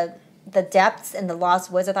the depths and the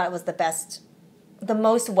Lost Woods, I thought it was the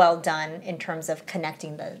most well done in terms of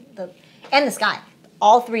connecting and the sky.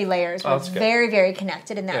 All 3 layers were very, very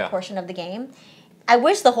connected in that portion of the game. I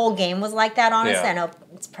wish the whole game was like that, honestly. I know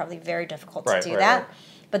it's probably very difficult to do that. Right.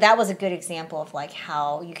 But that was a good example of like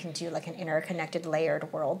how you can do like an interconnected,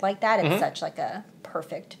 layered world like that in such like a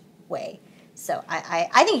perfect way. So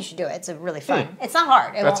I think you should do it. It's a really fun. It's not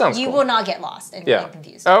hard. You will not get lost and get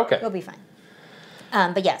confused. Oh, okay. You'll be fine.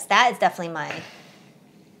 But yes, that is definitely my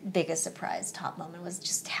biggest surprise top moment was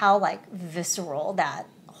just how like visceral that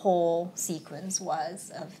whole sequence was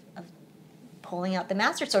of pulling out the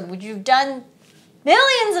Master Sword, which you've done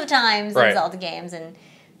millions of times in Zelda games, and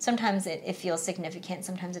sometimes it feels significant,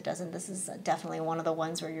 sometimes it doesn't. This is definitely one of the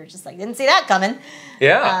ones where you're just like, didn't see that coming.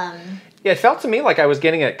 Yeah. It felt to me like I was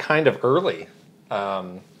getting it kind of early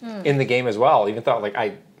in the game as well, even though like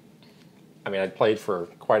I mean, I'd played for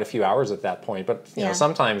quite a few hours at that point, but you know,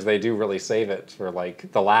 sometimes they do really save it for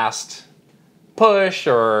like the last push,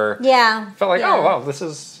 or felt like, oh wow, this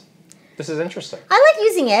is interesting. I like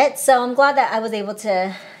using it, so I'm glad that I was able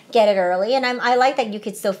to get it early, and I like that you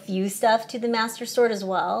could still fuse stuff to the Master Sword as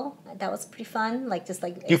well. That was pretty fun. Like just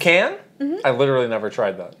like you can. I literally never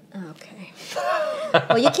tried that. Okay.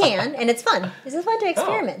 Well, you can, and it's fun. This is fun to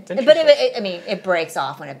experiment. Oh, but I mean, it breaks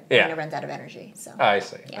off when it runs out of energy. So I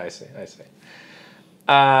see. I see.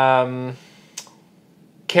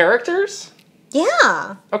 Characters?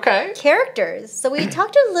 Yeah. Okay. Characters. So we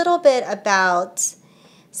talked a little bit about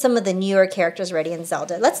some of the newer characters already in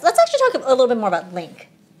Zelda. Let's actually talk a little bit more about Link.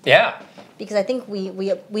 Yeah. Because I think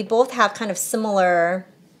we both have kind of similar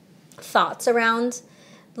thoughts around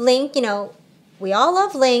Link. You know, we all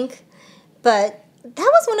love Link, but that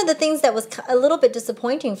was one of the things that was a little bit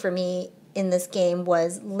disappointing for me in this game,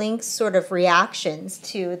 was Link's sort of reactions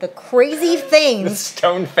to the crazy things the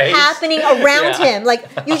stone face happening around him. Like,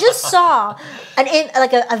 you just saw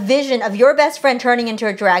a vision of your best friend turning into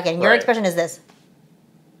a dragon. Your expression is this.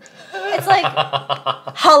 It's like,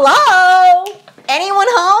 hello? Anyone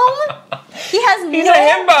home? He's a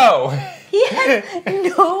himbo. He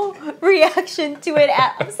has no reaction to it.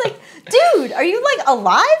 I was like, dude, are you like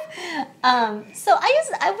alive? So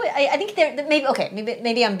I think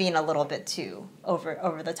maybe I'm being a little bit too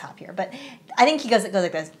over the top here, but I think he goes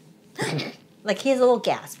like this, like he has a little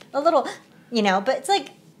gasp, a little, you know. But it's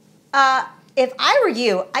like, if I were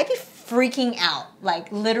you, I'd be freaking out, like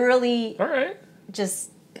literally,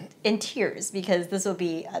 just in tears, because this will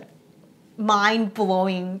be a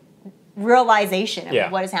mind-blowing realization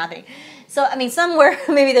of what is happening. So, I mean, somewhere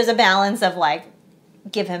maybe there's a balance of like,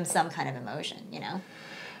 give him some kind of emotion, you know?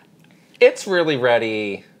 It's really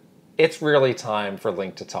ready. It's really time for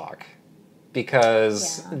Link to talk.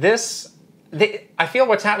 Because I feel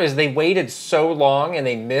what's happened is they waited so long and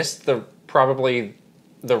they missed probably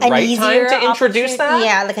the right time to introduce that.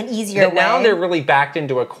 Yeah, like an easier way. Now they're really backed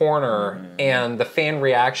into a corner, and the fan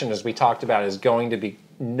reaction, as we talked about, is going to be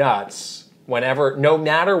nuts. Whenever, no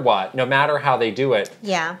matter what, no matter how they do it.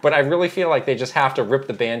 Yeah. But I really feel like they just have to rip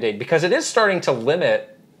the Band-Aid, because it is starting to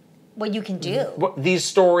limit what you can do. These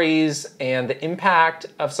stories and the impact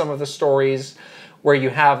of some of the stories, where you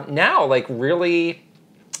have now like really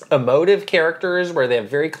emotive characters where they have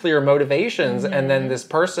very clear motivations, and then this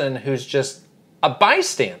person who's just a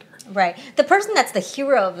bystander. Right. The person that's the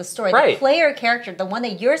hero of the story, the player character, the one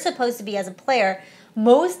that you're supposed to be as a player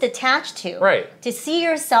most attached to. Right. To see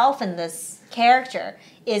yourself in this character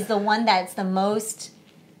is the one that's the most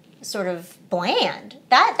sort of bland.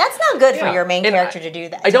 That's not good for your main character to do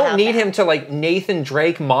that. I don't need him to like Nathan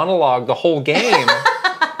Drake monologue the whole game,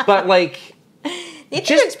 but like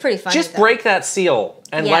Nathan Drake's pretty funny. Just break that seal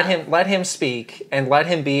and let him speak, and let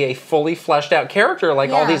him be a fully fleshed out character like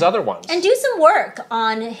all these other ones. And do some work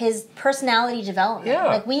on his personality development. Yeah.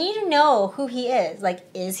 Like, we need to know who he is. Like,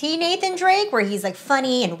 is he Nathan Drake, where he's like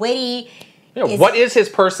funny and witty? Yeah, what is his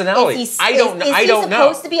personality? I don't know. Is he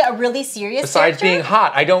supposed to be a really serious Besides being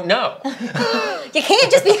hot, I don't know. You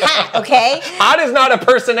can't just be hot, okay? Hot is not a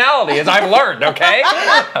personality, as I've learned, okay?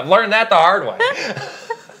 I've learned that the hard way.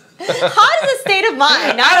 Hot is a state of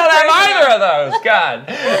mind. I don't have either of those. God.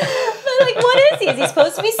 But like, what is he? Is he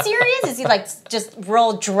supposed to be serious? Is he like just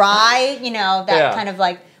real dry? You know, that kind of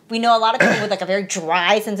like, we know a lot of people with like a very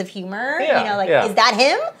dry sense of humor. Yeah, you know, like, is that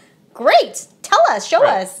him? Great. Tell us, show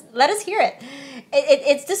us, let us hear it.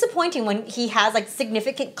 It's disappointing when he has like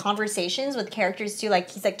significant conversations with characters too. Like,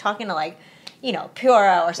 he's like talking to like, you know,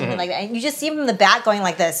 Pura or something like that, and you just see him in the back going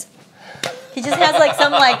like this. He just has like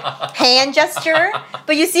some like hand gesture,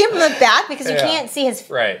 but you see him in the back because you can't see his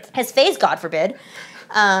face, God forbid.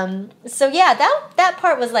 So yeah, that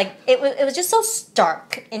part was like, it was just so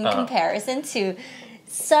stark in comparison to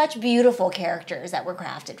such beautiful characters that were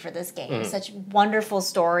crafted for this game. Such wonderful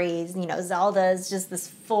stories. You know, Zelda is just this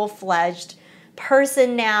full-fledged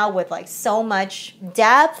person now with like so much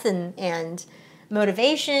depth and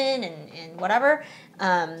motivation and whatever.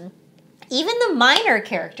 Even the minor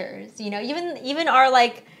characters, you know, even our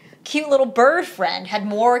like cute little bird friend had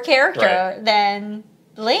more character than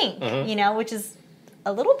Link, you know, which is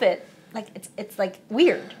a little bit like, it's like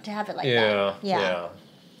weird to have it like that. Yeah.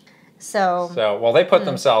 So well, they put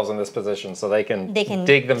themselves in this position so they can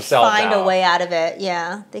dig themselves out. Find a way out of it.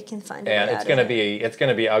 Yeah, they can find a way out of it. And it's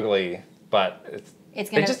gonna be ugly, but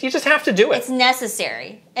you just have to do it. It's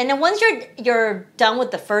necessary. And then once you're done with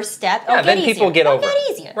the first step, then people get over it. It'll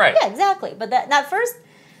get easier. Right. Yeah, exactly. But that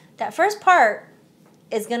first part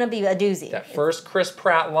is gonna be a doozy. That first Chris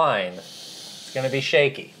Pratt line is gonna be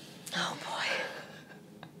shaky. Oh boy.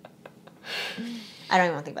 I don't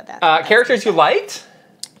even want to think about that. Characters you liked?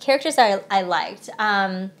 Characters I liked.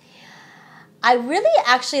 I really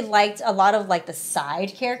actually liked a lot of like the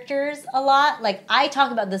side characters a lot. Like I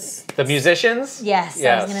talk about this. The musicians? Yes.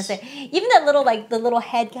 I was gonna say even that little like the little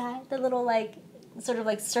head guy, the little like sort of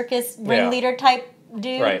like circus ringleader type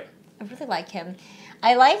dude. Right. I really like him.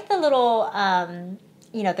 I like the little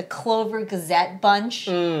the Clover Gazette bunch.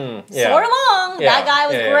 Sword Long. That guy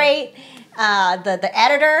was great. The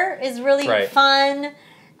editor is really fun.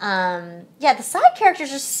 The side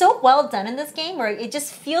characters are so well done in this game where it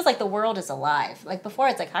just feels like the world is alive. Like before,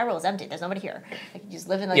 it's like Hyrule is empty. There's nobody here. Like you just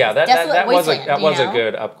live in like this desolate wasteland. That was a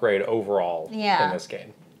good upgrade overall in this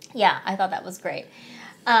game. Yeah, I thought that was great.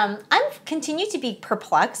 I've continued to be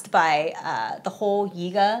perplexed by the whole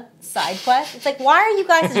Yiga side quest. It's like, why are you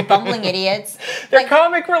guys such bumbling idiots? They're like,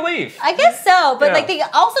 comic relief. I guess so, but like they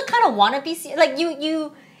also kind of want to be like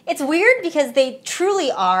you. It's weird because they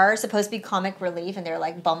truly are supposed to be comic relief and they're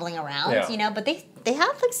like bumbling around, but they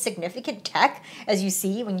have like significant tech, as you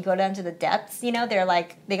see when you go down to the depths, they're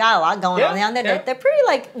like, they got a lot going on down there. They're pretty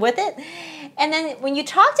like with it. And then when you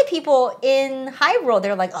talk to people in Hyrule,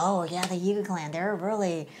 they're like, oh yeah, the Yiga clan, they're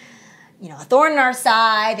really, a thorn in our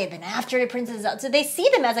side. They've been after Princess Zelda. So they see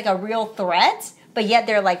them as like a real threat, but yet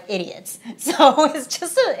they're like idiots. So it's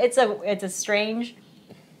just it's a strange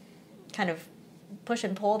kind of push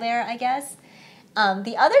and pull there, I guess.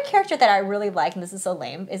 The other character that I really like, and this is so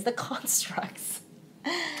lame, is the constructs.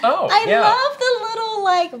 Oh, I love the little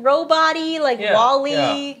like robot-y, like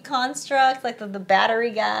Wall-E constructs, like the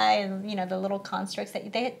battery guy, and the little constructs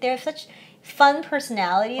that they have such fun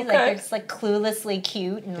personalities. Like they're just like cluelessly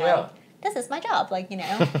cute and like this is my job, like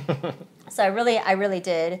So I really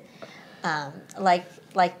did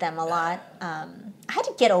like them a lot. I had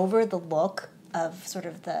to get over the look of sort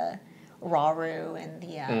of the Rauru and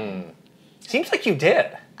the Seems like you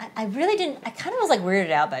did. I really didn't. I kind of was like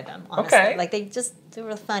weirded out by them, honestly. Okay. Like they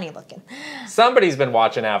were funny looking. Somebody's been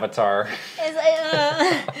watching Avatar.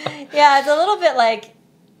 It's a little bit like,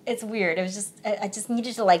 it's weird. It was just, I just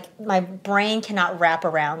needed to like, my brain cannot wrap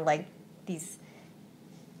around like these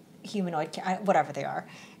humanoid, whatever they are.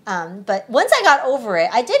 But once I got over it,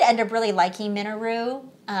 I did end up really liking Minoru,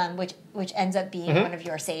 which ends up being one of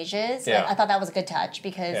your sages. Yeah. Like, I thought that was a good touch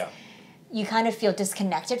because you kind of feel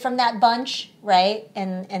disconnected from that bunch, right?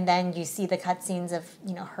 And then you see the cutscenes of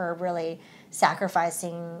her really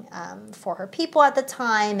sacrificing for her people at the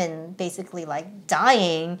time and basically like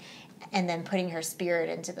dying, and then putting her spirit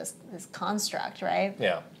into this construct, right?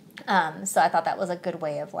 Yeah. So I thought that was a good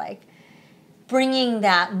way of like bringing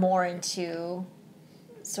that more into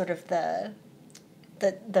sort of the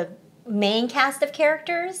main cast of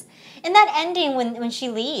characters, and that ending when she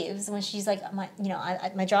leaves, when she's like,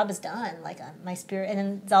 my job is done, like my spirit, and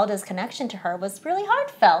then Zelda's connection to her was really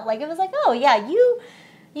heartfelt. Like it was like, oh yeah,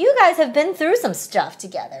 you guys have been through some stuff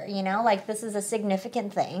together, like this is a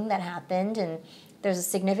significant thing that happened, and there's a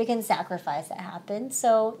significant sacrifice that happened.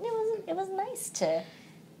 So it was nice to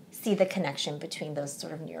see the connection between those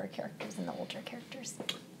sort of newer characters and the older characters.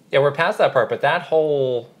 Yeah, we're past that part, but that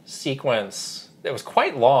whole sequence, it was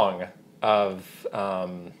quite long, of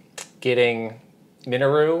getting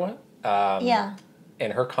Minoru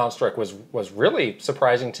and her construct was really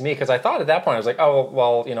surprising to me, because I thought at that point, I was like, oh,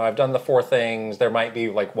 well, I've done the 4 things, there might be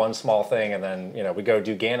like one small thing, and then, we go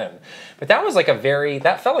do Ganon. But that was like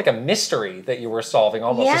that felt like a mystery that you were solving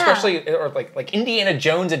almost, especially, or like Indiana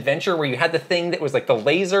Jones Adventure, where you had the thing that was like the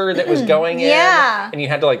laser that was going in, and you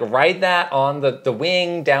had to like ride that on the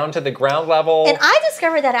wing down to the ground level. And I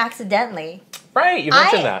discovered that accidentally. Right, you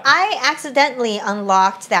mentioned that. I accidentally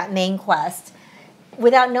unlocked that main quest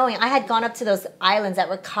without knowing. I had gone up to those islands that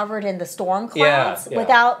were covered in the storm clouds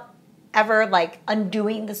without ever like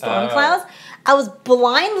undoing the storm clouds. I was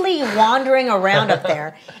blindly wandering around up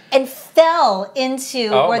there and fell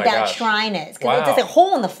into where that shrine is, because it's a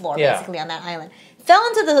hole in the floor basically on that island. Fell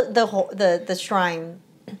into the shrine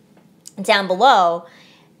down below,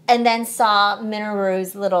 and then saw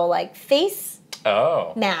Minoru's little like face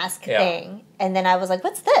mask thing, and then I was like,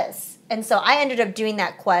 what's this? And so I ended up doing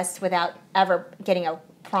that quest without ever getting a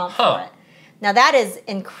prompt for it. Now that is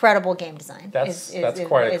incredible game design. That's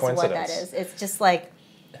quite a coincidence. What that is. It's just like,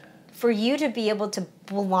 for you to be able to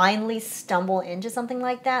blindly stumble into something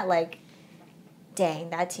like that, like, dang,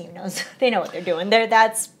 that team knows. They know what they're doing.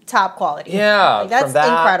 That's top quality. Yeah, like, that's from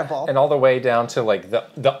that, incredible. And all the way down to like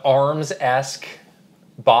the ARMS-esque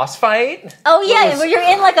boss fight. Oh yeah, where you're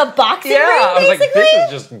in like a boxing ring, I was basically. like,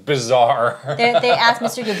 this is just bizarre. They asked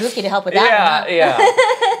Mr. Yabuki to help with that. Yeah.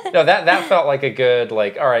 No, that felt like a good,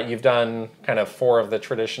 like, all right, you've done kind of 4 of the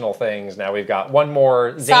traditional things. Now we've got one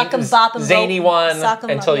more zany one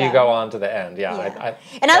until you go on to the end. Yeah.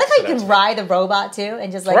 And I like how you can ride the robot too,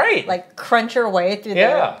 and just like crunch your way through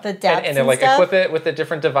the depths and like stuff. equip it with the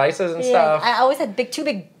different devices and stuff. I always had two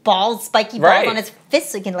big balls, spiky balls on his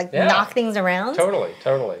fists, so he can knock things around. Totally.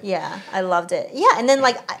 Yeah, I loved it. Yeah, and then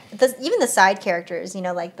like even the side characters,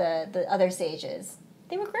 like the other sages,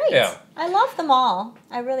 they were great. Yeah, I loved them all.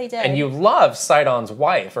 I really did. And you love Sidon's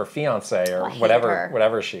wife or fiance or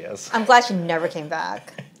whatever she is. I'm glad she never came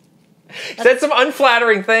back. Said some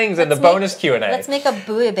unflattering things in the bonus Q&A. Let's make a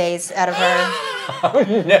bouillabaisse out of her.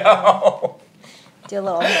 Oh no. Do a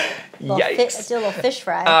little fish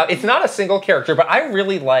fry. It's not a single character, but I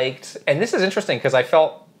really liked, and this is interesting because I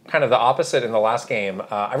felt kind of the opposite in the last game.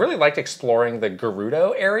 I really liked exploring the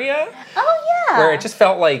Gerudo area. Oh yeah. Where it just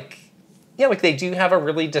felt like, like they do have a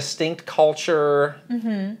really distinct culture.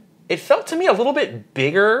 Mm-hmm. It felt to me a little bit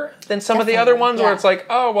bigger than some of the other ones where it's like,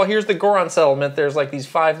 oh, well, here's the Goron settlement. There's like these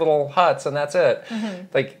 5 little huts and that's it. Mm-hmm.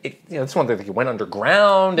 Like, this one that went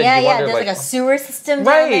underground. And you wondered, there's like a sewer system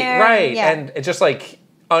down there. Right. Yeah. And it's just like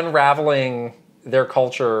unraveling their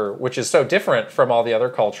culture, which is so different from all the other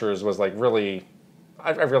cultures, was like really...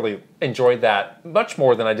 I really enjoyed that much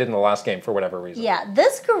more than I did in the last game for whatever reason. Yeah,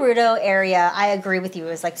 this Gerudo area, I agree with you,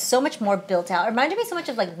 is like so much more built out. It reminded me so much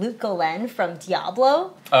of like Lut Galen from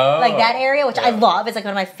Diablo. Oh. Like that area, which I love. It's like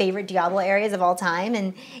one of my favorite Diablo areas of all time.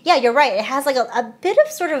 And yeah, you're right. It has like a bit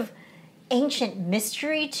of sort of ancient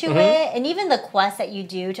mystery to it. And even the quest that you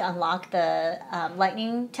do to unlock the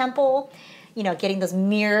Lightning Temple, getting those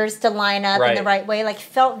mirrors to line up in the right way, like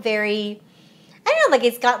felt very... I don't know, like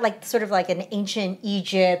it's got like sort of like an ancient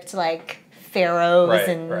Egypt, like pharaohs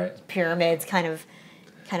and pyramids kind of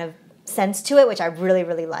sense to it, which I really,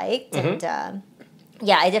 really liked. Mm-hmm. And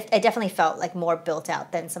it definitely felt like more built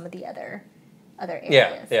out than some of the other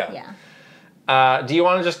areas. Yeah. Do you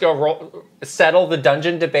want to just go settle the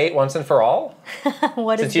dungeon debate once and for all?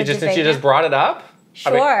 Since you just brought it up?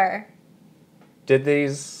 Sure. Did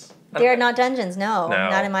these... They are not dungeons, no.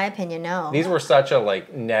 Not in my opinion, no. These were such a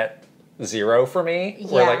like net... 0 for me,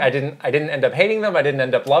 where like I didn't end up hating them, I didn't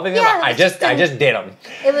end up loving them. I just did them.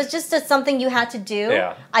 It was just something you had to do.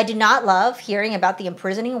 Yeah. I did not love hearing about the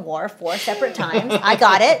imprisoning war 4 separate times. I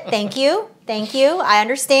got it. Thank you. I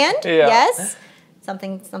understand. Yeah. Yes.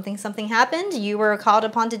 Something happened. You were called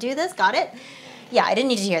upon to do this. Got it. Yeah, I didn't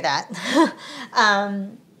need to hear that.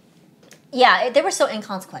 They were so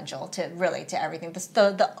inconsequential to everything.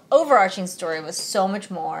 The overarching story was so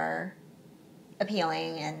much more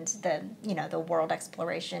appealing, and the world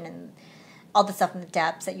exploration and all the stuff in the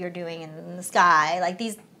depths that you're doing in the sky, like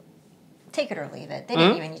these, take it or leave it. They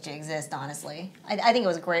didn't even need to exist, honestly. I think it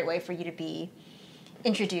was a great way for you to be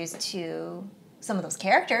introduced to some of those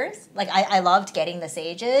characters. Like I loved getting the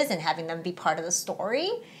sages and having them be part of the story,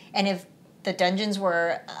 and if the dungeons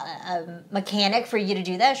were a mechanic for you to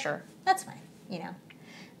do that, sure, that's fine,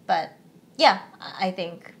 but I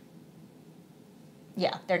think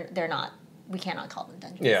they're not. We cannot call them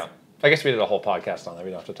dungeons. Yeah. I guess we did a whole podcast on that.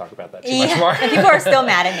 We don't have to talk about that too much more. And people are still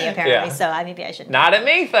mad at me, apparently, so maybe I shouldn't. Not at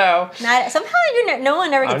me, though. Somehow no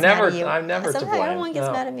one ever gets mad at you. I'm never somehow to blame. Everyone gets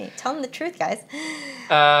mad at me. Tell them the truth, guys.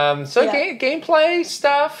 Gameplay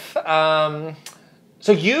stuff.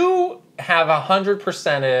 So you have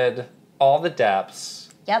 100%ed all the depths.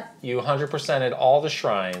 Yep. You 100%ed all the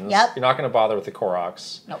shrines. Yep. You're not going to bother with the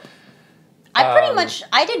Koroks. Nope.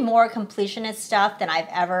 I did more completionist stuff than I've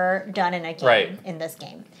ever done in a game in this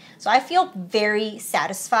game. So I feel very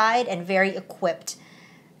satisfied and very equipped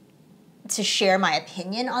to share my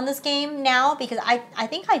opinion on this game now, because I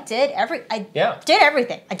think I did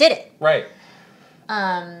everything. I did it. Right.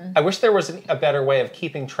 I wish there was a better way of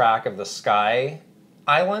keeping track of the sky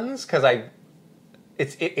islands, because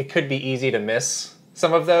it could be easy to miss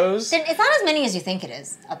some of those. It's not as many as you think it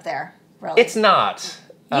is up there, really. It's not.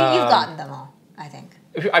 You've gotten them all, I think.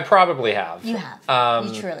 I probably have. You have.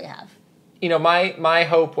 You truly have. My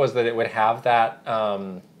hope was that it would have that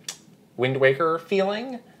Wind Waker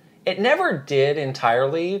feeling. It never did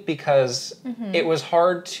entirely, because it was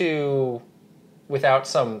hard to, without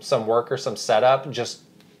some work or some setup, just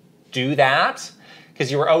do that. Because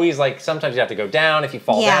you were always like, sometimes you have to go down if you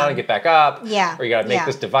fall down and get back up. Yeah. Or you got to make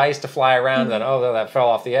this device to fly around, and then, that fell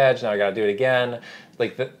off the edge, now I got to do it again.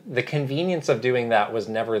 Like, the convenience of doing that was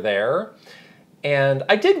never there. And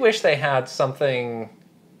I did wish they had something,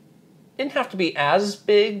 didn't have to be as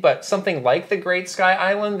big, but something like the Great Sky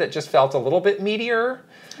Island that just felt a little bit meatier.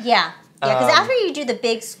 Yeah. Yeah, because after you do the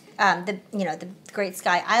big, the Great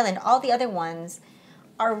Sky Island, all the other ones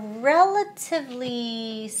are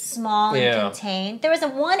relatively small and contained. There was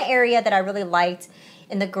one area that I really liked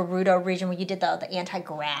in the Gerudo region where you did the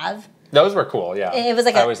anti-grav. Those were cool, yeah. And it was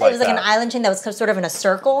like an island chain that was sort of in a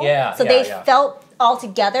circle. Yeah, so they felt all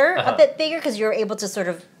together a bit bigger because you were able to sort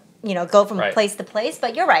of go from place to place.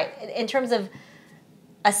 But you're right, in terms of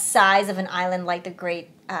a size of an island like the Great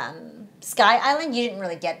Sky Island, you didn't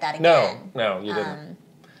really get that again. No, you didn't.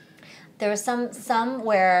 There was some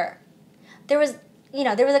where there was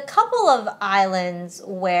a couple of islands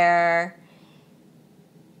where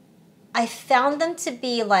I found them to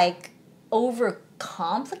be like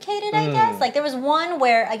overcomplicated, I guess. Like there was one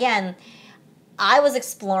where, again, I was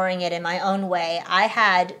exploring it in my own way. I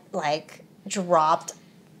had like dropped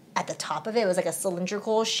at the top of it. It was like a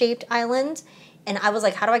cylindrical shaped island. And I was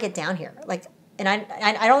like, how do I get down here? Like, and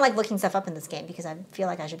I don't like looking stuff up in this game because I feel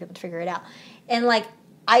like I should be able to figure it out. And like,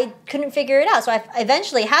 I couldn't figure it out. So I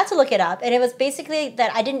eventually had to look it up. And it was basically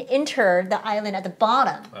that I didn't enter the island at the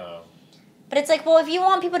bottom. Oh. But it's like, well, if you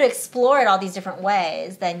want people to explore it all these different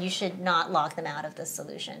ways, then you should not lock them out of this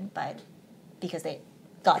solution because they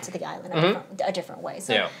got to the island a different way.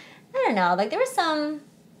 So I don't know. Like there were some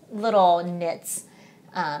little nits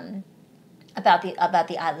about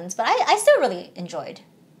the islands, but I still really enjoyed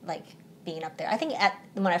like being up there. I think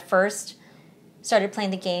when I first started playing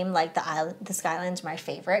the game, like the Skylands were my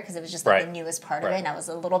favorite because it was just like the newest part of it, and I was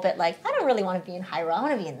a little bit like, I don't really want to be in Hyrule. I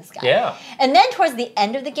want to be in the sky. Yeah. And then towards the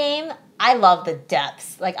end of the game, I love the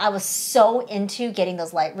depths. Like I was so into getting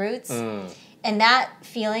those light roots, and that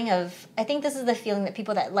feeling of, I think this is the feeling that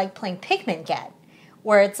people that like playing Pikmin get,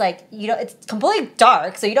 where it's like it's completely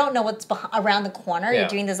dark, so you don't know what's around the corner. You're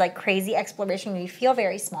doing this like crazy exploration, and you feel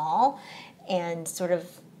very small and sort of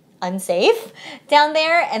unsafe down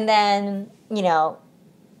there, and then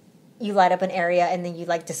you light up an area, and then you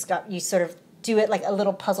like you sort of do it like a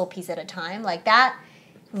little puzzle piece at a time. Like that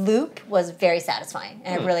loop was very satisfying,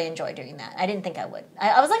 and I really enjoyed doing that. I didn't think I would.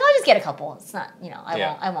 I was like, I'll just get a couple. It's not,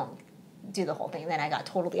 I won't do the whole thing. And then I got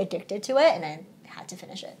totally addicted to it, and I had to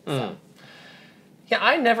finish it. So. Yeah,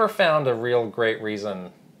 I never found a real great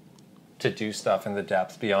reason to do stuff in the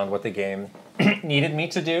depths beyond what the game needed me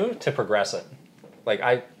to do to progress it. Like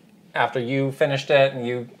after you finished it and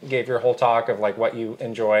you gave your whole talk of like what you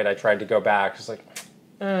enjoyed, I tried to go back. It's like,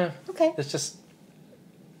 okay. It's just,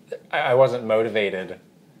 I wasn't motivated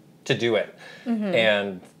to do it.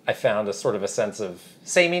 And I found a sort of a sense of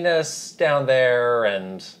sameness down there,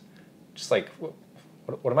 and just like,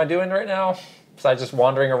 what am I doing right now? Besides just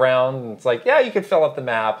wandering around. And it's like, yeah, you could fill up the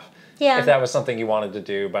map if that was something you wanted to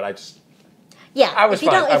do, but I just, I was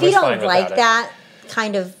fine. If you don't like that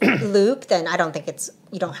kind of loop, then I don't think it's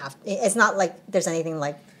not like there's anything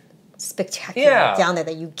like spectacular down there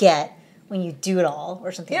that you get when you do it all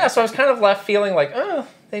or something. Yeah, so I was kind of left feeling like,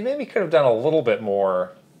 they maybe could have done a little bit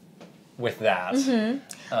more with that.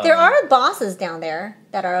 There are bosses down there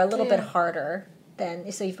that are a little bit harder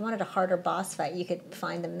so if you wanted a harder boss fight, you could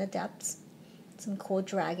find them in the depths. Some cool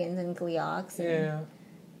dragons and Gleoks and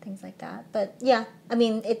things like that. But yeah, I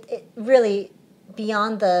mean, it really,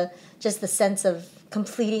 beyond just the sense of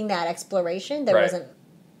completing that exploration, there wasn't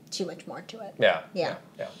too much more to it. Yeah.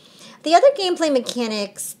 The other gameplay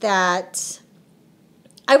mechanics that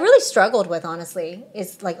I really struggled with, honestly,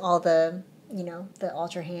 is like all the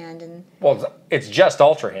Ultra Hand and... Well, it's just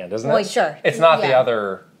Ultra Hand, isn't it? Well, sure. It's not the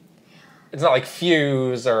other... It's not like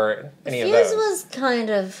Fuse or any of those. Fuse was kind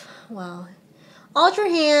of, Ultra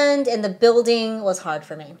Hand and the building was hard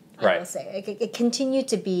for me, I will say. It continued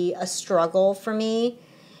to be a struggle for me.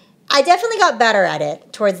 I definitely got better at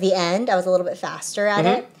it towards the end. I was a little bit faster at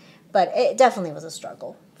it, but it definitely was a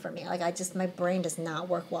struggle for me. Like my brain does not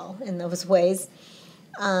work well in those ways.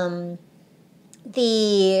 The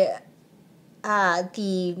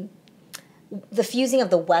fusing of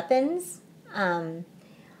the weapons,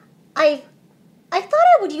 I thought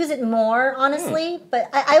I would use it more, honestly, but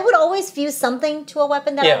I would always fuse something to a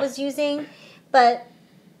weapon that I was using, but,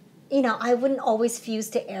 I wouldn't always fuse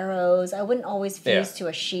to arrows. I wouldn't always fuse to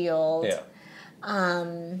a shield. Yeah.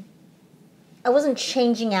 I wasn't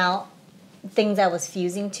changing out things I was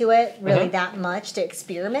fusing to it really that much to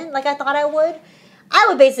experiment like I thought I would. I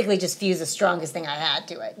would basically just fuse the strongest thing I had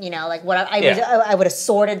to it. Like what I would have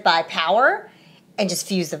sorted by power and just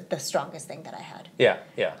fuse the strongest thing that I had. Yeah.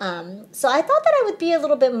 So I thought that I would be a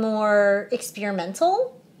little bit more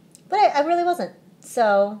experimental, but I really wasn't.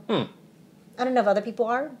 So I don't know if other people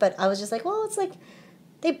are, but I was just like, well, it's like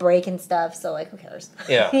they break and stuff, so like who cares?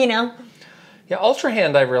 Yeah. Yeah, Ultra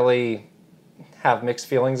Hand I really have mixed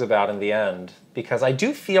feelings about in the end, because I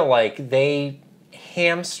do feel like they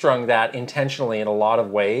hamstrung that intentionally in a lot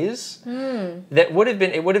of ways. That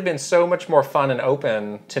it would have been so much more fun and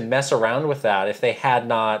open to mess around with that if they had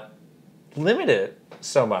not limited it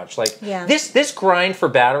so much. Like this grind for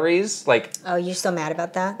batteries, like, oh, you're so mad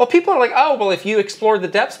about that? well, people are like, oh, well, if you explored the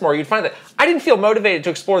depths more, you'd find that. I didn't feel motivated to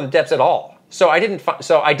explore the depths at all. So I didn't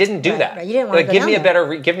do that. Right. You didn't want to like, give me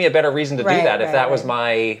a better reason to do that if that was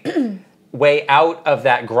my way out of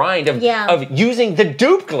that grind of using the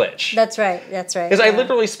dupe glitch. That's right. Because I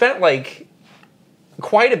literally spent like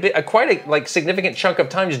quite a like significant chunk of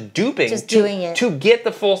time just duping, doing it to get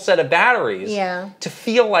the full set of batteries. Yeah. To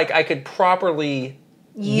feel like I could properly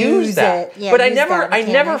use that. Yeah, but I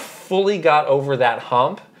never fully got over that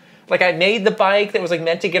hump. Like, I made the bike that was, like,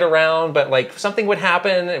 meant to get around, but, like, something would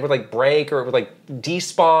happen, it would, like, break, or it would, like,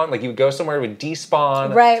 despawn. Like, you would go somewhere, it would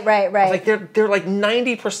despawn. Right. I was like, they're like,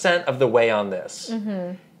 90% of the way on this.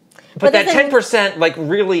 Mm-hmm. But that 10%, like,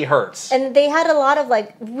 really hurts. And they had a lot of,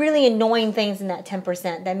 like, really annoying things in that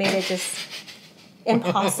 10% that made it just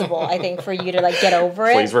impossible, I think, for you to, like, get over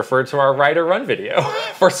it. Please refer to our Ride or Run video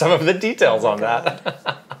for some of the details on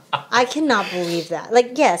that. I cannot believe that.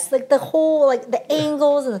 Like, yes, like the whole, like the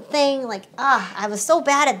angles and the thing, like, I was so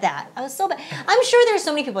bad at that. I was so bad. I'm sure there's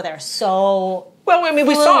so many people that are so well, I mean,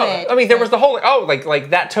 we saw it. I mean, there was like, the whole, like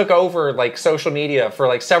that took over, like, social media for,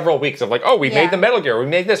 like, several weeks of, like, oh, we made the Metal Gear, we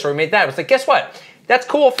made this, or we made that. It's like, guess what? That's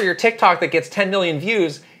cool for your TikTok that gets 10 million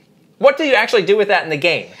views. What do you actually do with that in the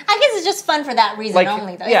game? I guess it's just fun for that reason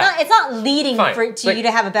only, though. Yeah. It's not leading to you to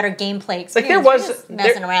have a better gameplay experience. You're just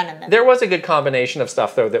messing around in them. There was a good combination of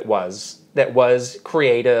stuff, though, that was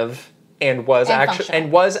creative and was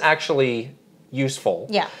actually useful.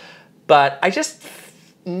 Yeah. But I just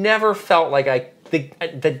never felt like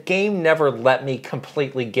the game never let me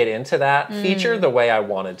completely get into that feature the way I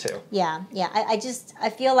wanted to. Yeah. I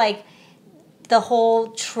feel like the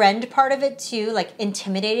whole trend part of it too, like,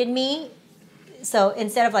 intimidated me. So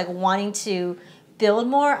instead of, like, wanting to build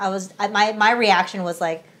more, my reaction was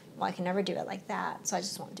like, well, I can never do it like that, so I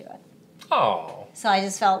just won't do it. Oh. So I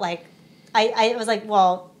just felt like I was like,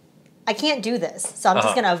 well, I can't do this, so I'm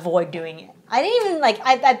just gonna avoid doing it. I didn't even like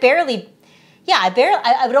I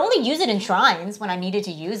would only use it in shrines when I needed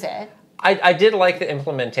to use it. I did like the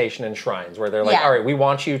implementation in shrines where they're like, all right, we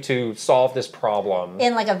want you to solve this problem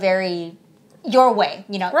in, like, a very your way,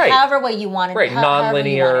 however way you want it, right,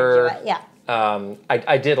 non-linear. Yeah.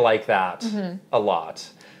 I did like that a lot.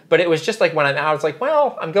 But it was just like when I'm out, it's like,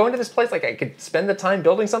 well, I'm going to this place. Like, I could spend the time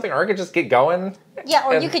building something, or I could just get going. Yeah,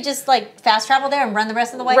 or you could just, like, fast travel there and run the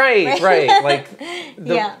rest of the way. Right. Like,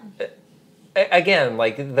 again,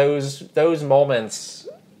 like, those moments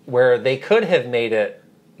where they could have made it,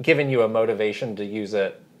 given you a motivation to use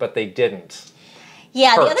it, but they didn't.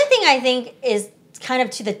 Yeah, the other thing I think is kind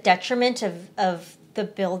of to the detriment of the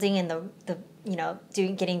building and the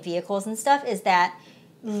getting vehicles and stuff is that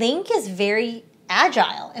Link is very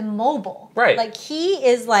agile and mobile. Right. Like, he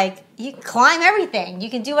is like, you can climb everything,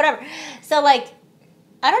 you can do whatever. So, like,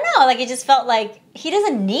 I don't know, like, it just felt like he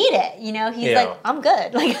doesn't need it, He's like, I'm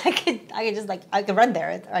good. Like, I could run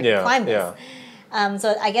there, or I could climb this. Yeah.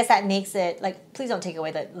 So I guess that makes it, like, please don't take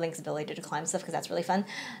away Link's ability to climb stuff, because that's really fun.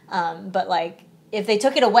 But, like, if they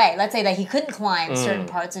took it away, let's say that he couldn't climb certain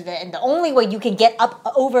parts of it, and the only way you can get up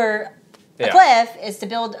over a cliff is to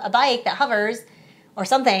build a bike that hovers, or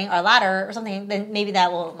something, or a ladder, or something, then maybe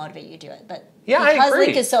that will motivate you to do it. But because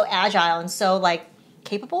Link is so agile and so, like,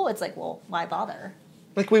 capable, it's like, well, why bother?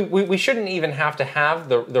 Like, we shouldn't even have to have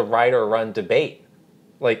the ride or run debate.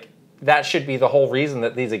 Like, that should be the whole reason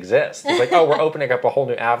that these exist. It's like, oh, we're opening up a whole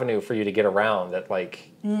new avenue for you to get around that, like,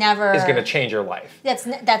 never is going to change your life. That's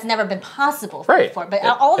never been possible before. But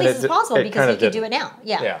all of these is possible because you can do it now.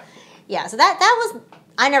 Yeah. So that was,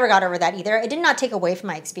 I never got over that either. It did not take away from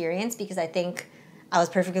my experience, because I think I was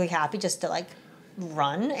perfectly happy just to, like,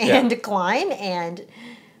 run and climb and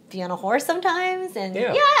be on a horse sometimes. And I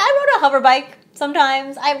rode a hover bike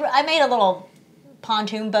sometimes. I made a little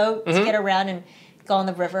pontoon boat to get around and go on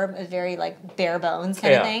the river. It was very, like, bare bones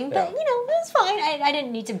kind of thing. But, it was fine. I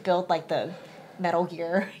didn't need to build, like, the Metal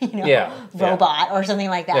Gear, robot or something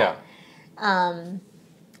like that.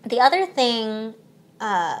 The other thing,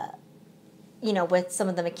 with some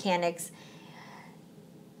of the mechanics,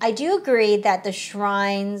 I do agree that the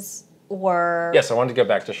shrines were... Yes, I wanted to go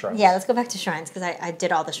back to shrines. Yeah, let's go back to shrines, because I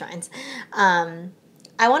did all the shrines.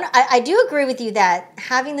 I do agree with you that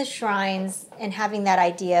having the shrines and having that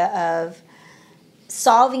idea of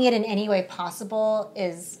solving it in any way possible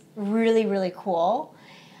is really, really cool.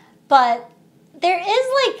 But there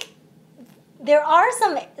are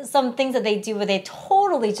some things that they do where they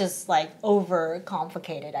totally just, like,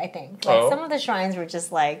 overcomplicate it, I think. Like, some of the shrines were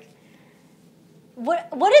just like,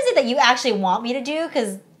 what is it that you actually want me to do?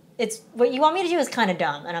 Because it's what you want me to do is kind of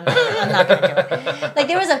dumb, and I'm not going to do it. Like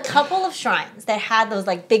there was a couple of shrines that had those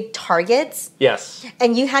like big targets. Yes.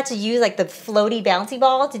 And you had to use like the floaty bouncy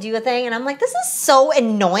ball to do a thing, and I'm like, this is so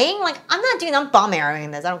annoying. Like I'm bomb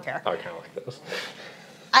arrowing this. I don't care. I kind of like those.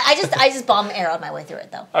 I just bomb arrowed my way through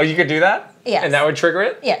it though. Oh, you could do that? Yes. And that would trigger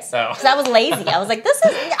it? Yes. Oh. Because I was lazy. I was like, this is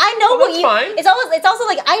I know what you. Fine. It's also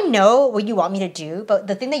like I know what you want me to do, but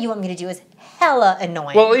the thing that you want me to do is hella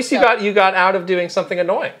annoying. Well, at least you got out of doing something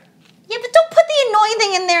annoying. Yeah, but don't put the annoying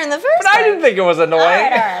thing in there in the first But I didn't think it was annoying. All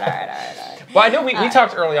right. Well, I know we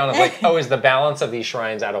talked early on of like, is the balance of these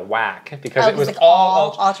shrines out of whack? Because it was like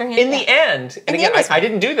all Ultra Hand. In the end, and again, I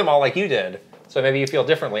didn't do them all like you did, so maybe you feel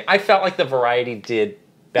differently. I felt like the variety did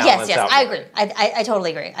balance out. Yes, I agree. I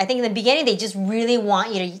totally agree. I think in the beginning they just really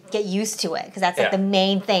want you to get used to it because that's like the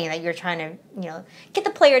main thing that you're trying to get the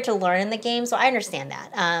player to learn in the game. So I understand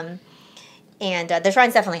that. And the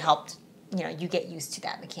shrines definitely helped you get used to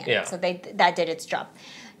that mechanic. Yeah. So that did its job.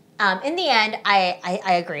 In the end,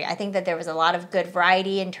 I agree. I think that there was a lot of good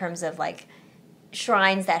variety in terms of like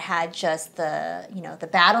shrines that had just the the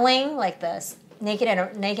battling, like the naked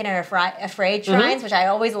and afraid shrines, which I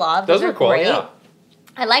always loved. Those are cool. Great. Yeah.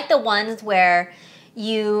 I like the ones where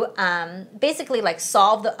you basically like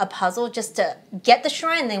solve a puzzle just to get the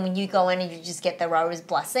shrine, and then when you go in and you just get the Raru's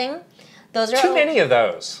blessing. Those are too many of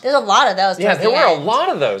those. There's a lot of those. Yeah, there were a lot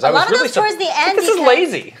of those. A lot of those towards the end. This is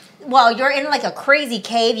lazy. Well, you're in like a crazy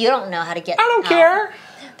cave. You don't know how to get I don't care.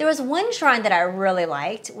 There was one shrine that I really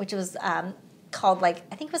liked, which was called like,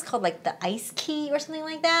 I think it was called like the Ice Key or something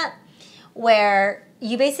like that, where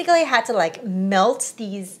you basically had to like melt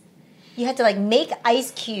these, you had to like make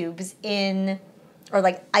ice cubes or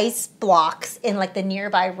like ice blocks in like the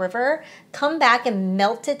nearby river, come back and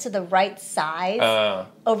melt it to the right size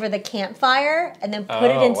over the campfire, and then put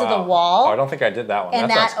it into the wall. Oh, I don't think I did that one. And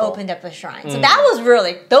that cool. opened up a shrine. So those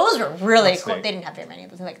were really cool. They didn't have very many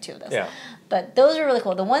of those, like 2 of those. Yeah. But those are really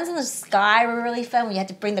cool. The ones in the sky were really fun when you had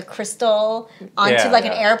to bring the crystal onto an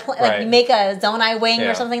airplane, like you make a Zonai wing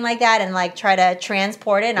or something like that and like try to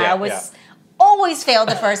transport it. And I always failed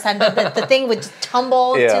the first time. The thing would just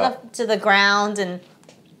tumble to the ground, and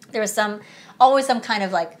there was always some kind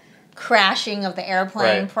of like crashing of the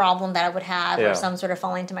airplane problem that I would have, or some sort of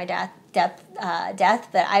falling to my death. But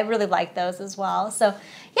I really liked those as well. So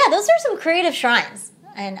yeah, those are some creative shrines,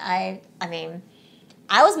 and I mean,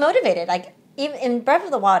 I was motivated. Like even in Breath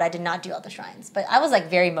of the Wild, I did not do all the shrines, but I was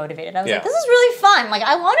like very motivated. I was like, this is really fun. Like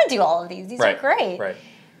I want to do all of these. These are great. Right.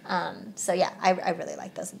 So yeah, I really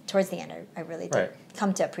liked those. Towards the end, I really did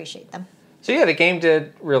come to appreciate them. So yeah, the game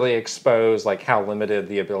did really expose like how limited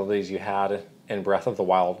the abilities you had in Breath of the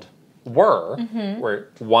Wild were, where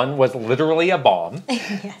one was literally a bomb.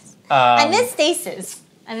 Yes. I miss stasis.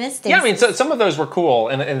 Yeah, I mean, so some of those were cool,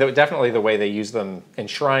 and definitely the way they used them in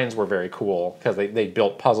shrines were very cool, because they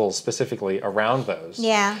built puzzles specifically around those.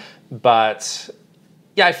 Yeah. But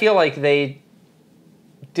yeah, I feel like they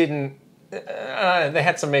didn't. They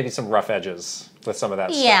had maybe some rough edges with some of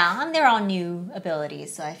that stuff. Yeah, they're all new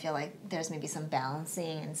abilities, so I feel like there's maybe some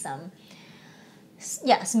balancing and some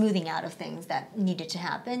smoothing out of things that needed to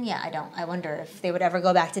happen. Yeah, I wonder if they would ever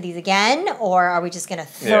go back to these again, or are we just going to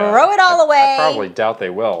throw it all away? I probably doubt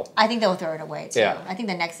they will. I think they'll throw it away too. Yeah. I think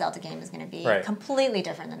the next Zelda game is going to be completely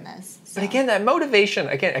different than this. So. But again, that motivation,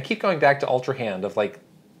 I keep going back to Ultra Hand of like,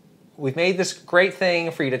 we've made this great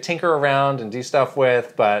thing for you to tinker around and do stuff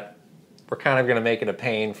with, but we're kind of going to make it a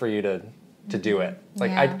pain for you to do it.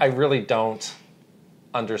 Like, I really don't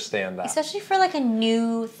understand that. Especially for like a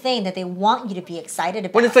new thing that they want you to be excited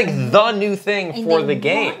about. When it's like the new thing for the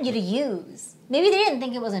game. They want you to use. Maybe they didn't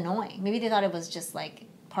think it was annoying. Maybe they thought it was just like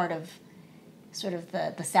part of sort of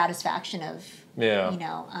the satisfaction of,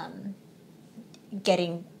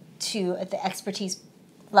 getting to the expertise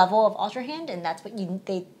level of Ultra Hand, and that's what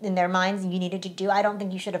they in their minds you needed to do. I don't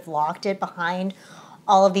think you should have locked it behind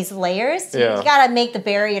all of these layers. You got to make the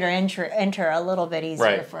barrier to enter a little bit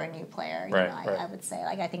easier for a new player. I would say.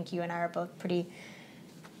 Like, I think you and I are both pretty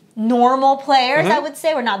normal players, I would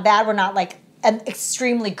say. We're not bad. We're not, like,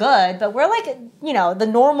 extremely good. But we're, like, the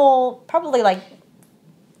normal, probably, like,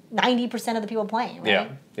 90% of the people playing, right?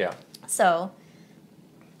 Yeah. So,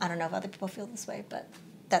 I don't know if other people feel this way, but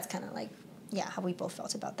that's kind of, like, how we both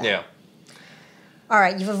felt about that. Yeah. All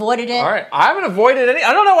right, you've avoided it. All right. I haven't avoided any.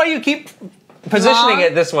 I don't know why you keep positioning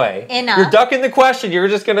it this way. Enough. You're ducking the question. You're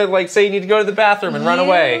just gonna like say you need to go to the bathroom and run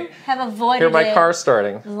away. Have avoided Hear my car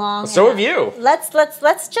starting. Long so enough. Have you. Let's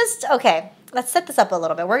just let's set this up a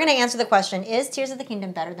little bit. We're gonna answer the question: is Tears of the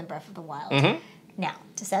Kingdom better than Breath of the Wild? Now,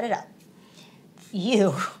 to set it up,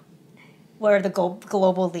 you were the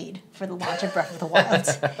global lead for the launch of Breath of the Wild.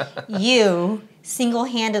 You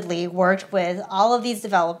single-handedly worked with all of these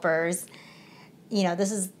developers. You know,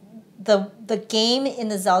 this is the game in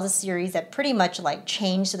the Zelda series that pretty much like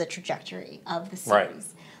changed the trajectory of the series. Right.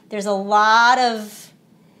 There's a lot of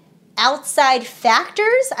outside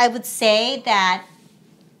factors, I would say, that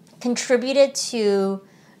contributed to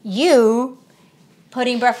you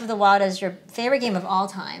putting Breath of the Wild as your favorite game of all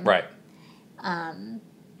time. Right.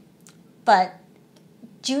 But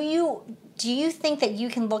do you think that you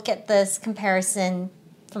can look at this comparison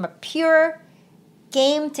from a pure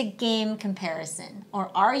game-to-game comparison?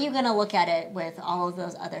 Or are you going to look at it with all of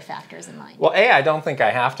those other factors in mind? Well, A, I don't think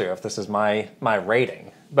I have to if this is my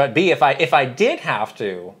rating. But B, if I did have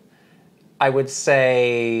to, I would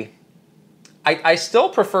say I still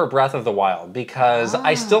prefer Breath of the Wild because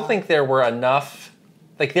I still think there were enough,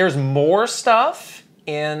 like there's more stuff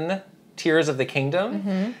in Tears of the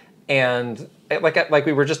Kingdom. And like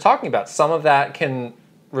we were just talking about, some of that can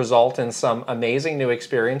result in some amazing new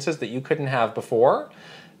experiences that you couldn't have before,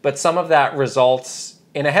 but some of that results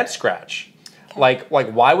in a head scratch. Okay. Like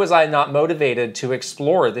why was I not motivated to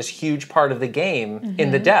explore this huge part of the game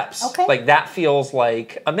in the depths? Okay. Like that feels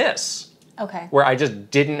like a miss. Okay. Where I just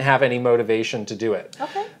didn't have any motivation to do it.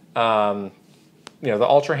 Okay. You know, the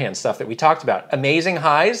Ultra Hand stuff that we talked about. Amazing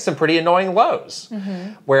highs, some pretty annoying lows.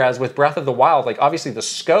 Whereas with Breath of the Wild, like obviously the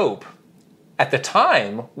scope at the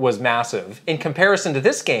time was massive. In comparison to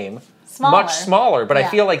this game, much smaller. But I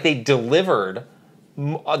feel like they delivered,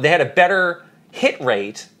 they had a better hit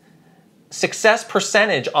rate, success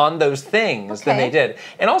percentage on those things than they did.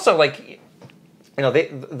 And also like, you know,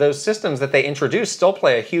 those systems that they introduced still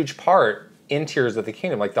play a huge part in Tears of the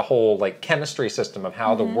Kingdom. Like the whole like chemistry system of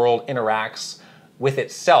how the world interacts with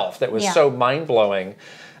itself that was so mind-blowing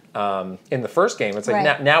in the first game. It's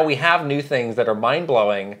like now we have new things that are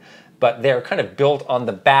mind-blowing, but they're kind of built on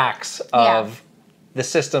the backs of the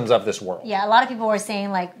systems of this world. Yeah, a lot of people were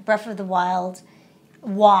saying like Breath of the Wild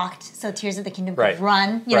walked so Tears of the Kingdom could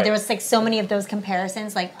run. You know, there was like so many of those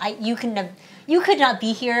comparisons. Like you could not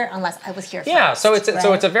be here unless I was here first. Yeah, so it's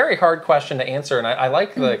a very hard question to answer, and I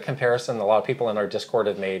like the comparison a lot of people in our Discord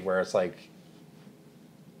have made where it's like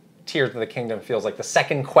Tears of the Kingdom feels like the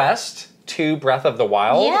second quest to Breath of the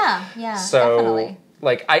Wild. Yeah, so, definitely.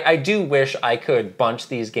 Like, I do wish I could bunch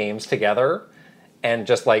these games together and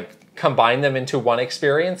just, like, combine them into one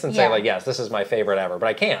experience and say, like, yes, this is my favorite ever. But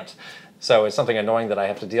I can't. So it's something annoying that I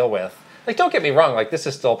have to deal with. Like, don't get me wrong. Like, this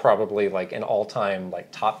is still probably, like, an all-time,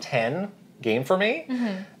 like, top 10 game for me.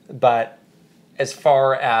 But as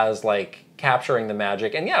far as, like, capturing the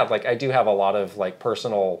magic, and yeah, like, I do have a lot of, like,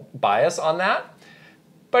 personal bias on that.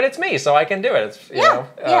 But it's me, so I can do it. It's, you know,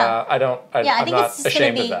 I'm not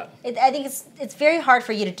ashamed of that. I think it's very hard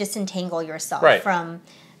for you to disentangle yourself from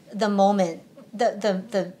the moment,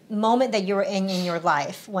 the moment that you were in your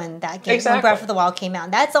life when that game, when Breath of the Wild came out.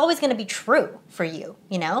 And that's always going to be true for you,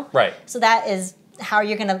 you know? Right. So that is how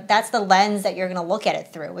you're going to, that's the lens that you're going to look at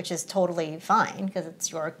it through, which is totally fine because it's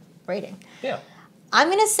your rating. Yeah. I'm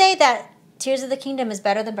going to say that Tears of the Kingdom is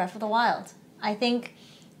better than Breath of the Wild. I think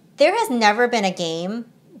there has never been a game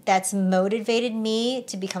that's motivated me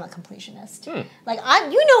to become a completionist. Like,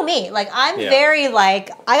 you know me. Like, I'm very, like,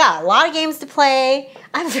 I got a lot of games to play.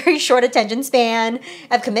 I have a very short attention span.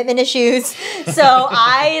 I have commitment issues. So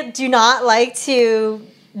I do not like to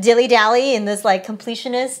dilly-dally in this, like,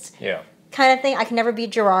 completionist kind of thing. I can never beat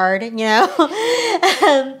Gerard, you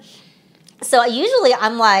know? So usually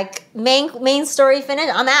I'm like, main story finish,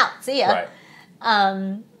 I'm out. See ya.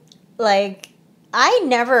 Right. Like, I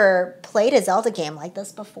never played a Zelda game like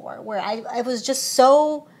this before, where I was just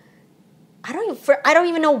so, I don't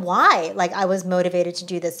even know why, like, I was motivated to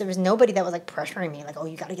do this. There was nobody that was, like, pressuring me, like, oh,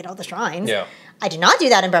 you got to get all the shrines. Yeah. I did not do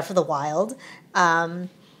that in Breath of the Wild. I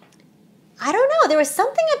don't know. There was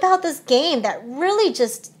something about this game that really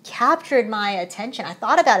just captured my attention. I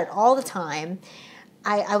thought about it all the time.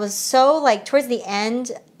 I was so, like, towards the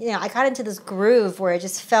end, you know, I got into this groove where it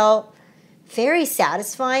just felt very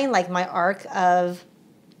satisfying, like my arc of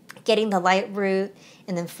getting the light route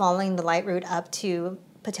and then following the light route up to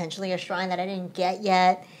potentially a shrine that I didn't get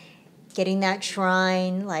yet, getting that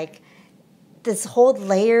shrine, like this whole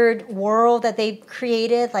layered world that they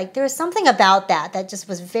created. Like, there was something about that just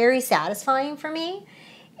was very satisfying for me.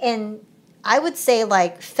 And I would say,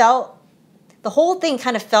 like, the whole thing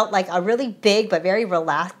kind of felt like a really big but very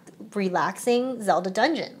relaxing Zelda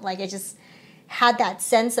dungeon. Like, it just had that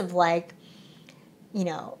sense of, like, you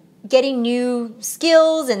know, getting new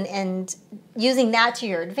skills and using that to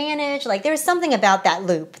your advantage. Like, there was something about that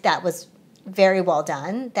loop that was very well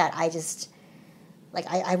done that I just Like,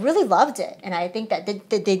 I really loved it, and I think that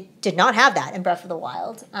they did not have that in Breath of the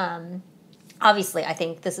Wild. Obviously, I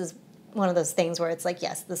think this is one of those things where it's like,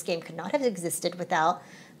 yes, this game could not have existed without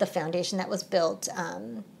the foundation that was built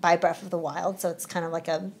by Breath of the Wild. So it's kind of like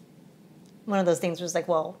one of those things where it's like,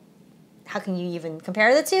 well, how can you even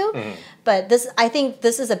compare the two? Mm-hmm. But I think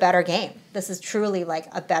this is a better game. This is truly like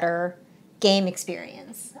a better game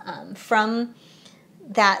experience from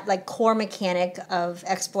that like core mechanic of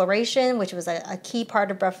exploration, which was a key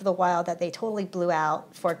part of Breath of the Wild that they totally blew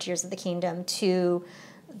out for Tears of the Kingdom, to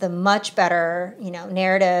the much better,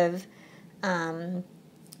 narrative, to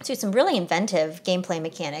some really inventive gameplay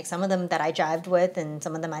mechanics. Some of them that I jived with, and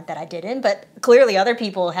some of them that I didn't. But clearly, other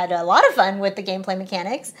people had a lot of fun with the gameplay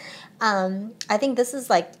mechanics. I think this is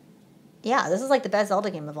like the best Zelda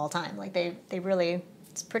game of all time. Like they really,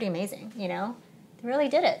 it's pretty amazing. They really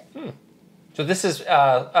did it. So this is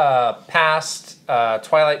past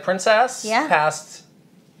Twilight Princess. Yeah. Past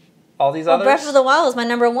all these others. Breath of the Wild was my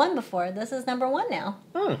number 1 before. This is number 1 now.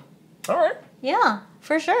 All right. Yeah,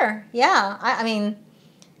 for sure. Yeah, I mean,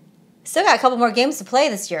 still got a couple more games to play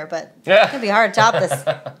this year, but it's gonna be hard to top this.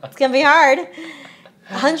 It's gonna be hard.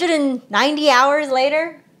 190 hours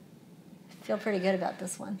later, I feel pretty good about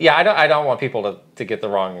this one. Yeah, I don't want people to get the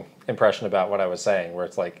wrong impression about what I was saying. Where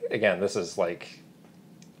it's like, again, this is like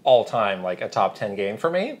all time like a top 10 game for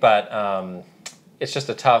me, but it's just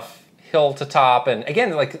a tough hill to top. And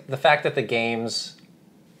again, like the fact that the games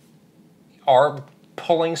are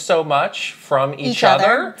pulling so much from each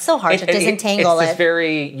other. It's so hard to disentangle it. It's this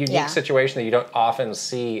very unique situation that you don't often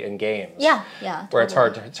see in games. Yeah. Where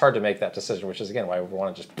totally. It's hard to make that decision, which is again why we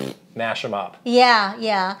want to just mash them up.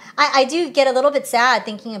 Yeah. I do get a little bit sad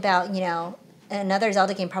thinking about, another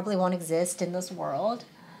Zelda game probably won't exist in this world.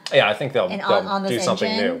 Yeah, I think they'll do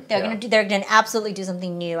something new. They're gonna absolutely do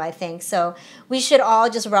something new, I think. So we should all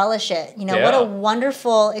just relish it. What a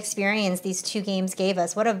wonderful experience these 2 games gave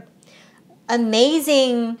us. What a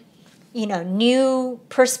amazing, new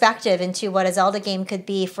perspective into what a Zelda game could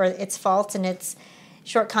be, for its faults and its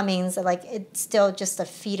shortcomings. Like, it's still just a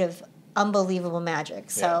feat of unbelievable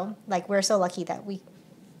magic. So like, we're so lucky that we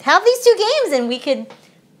have these 2 games and we could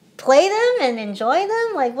play them and enjoy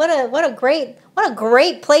them. Like, what a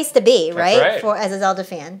great place to be, right? For as a Zelda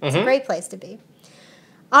fan. It's a great place to be.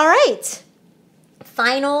 All right.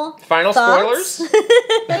 Final spoilers?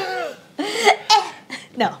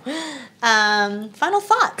 No. Final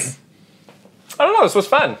thoughts. I don't know. This was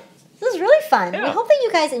fun. This was really fun. Yeah. We hope that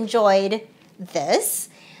you guys enjoyed this.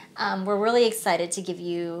 We're really excited to give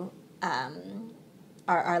you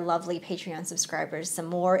our lovely Patreon subscribers some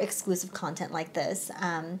more exclusive content like this.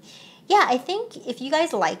 I think if you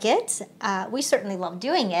guys like it, we certainly love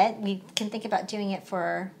doing it. We can think about doing it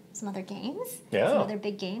for some other games. Yeah. Some other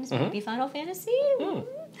big games. Maybe Final Fantasy.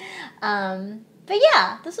 But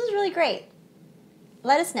yeah, this was really great.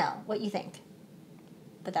 Let us know what you think.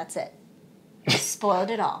 But that's it. Spoiled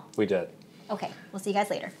it all. We did. Okay, we'll see you guys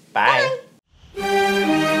later. Bye.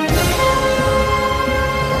 Bye.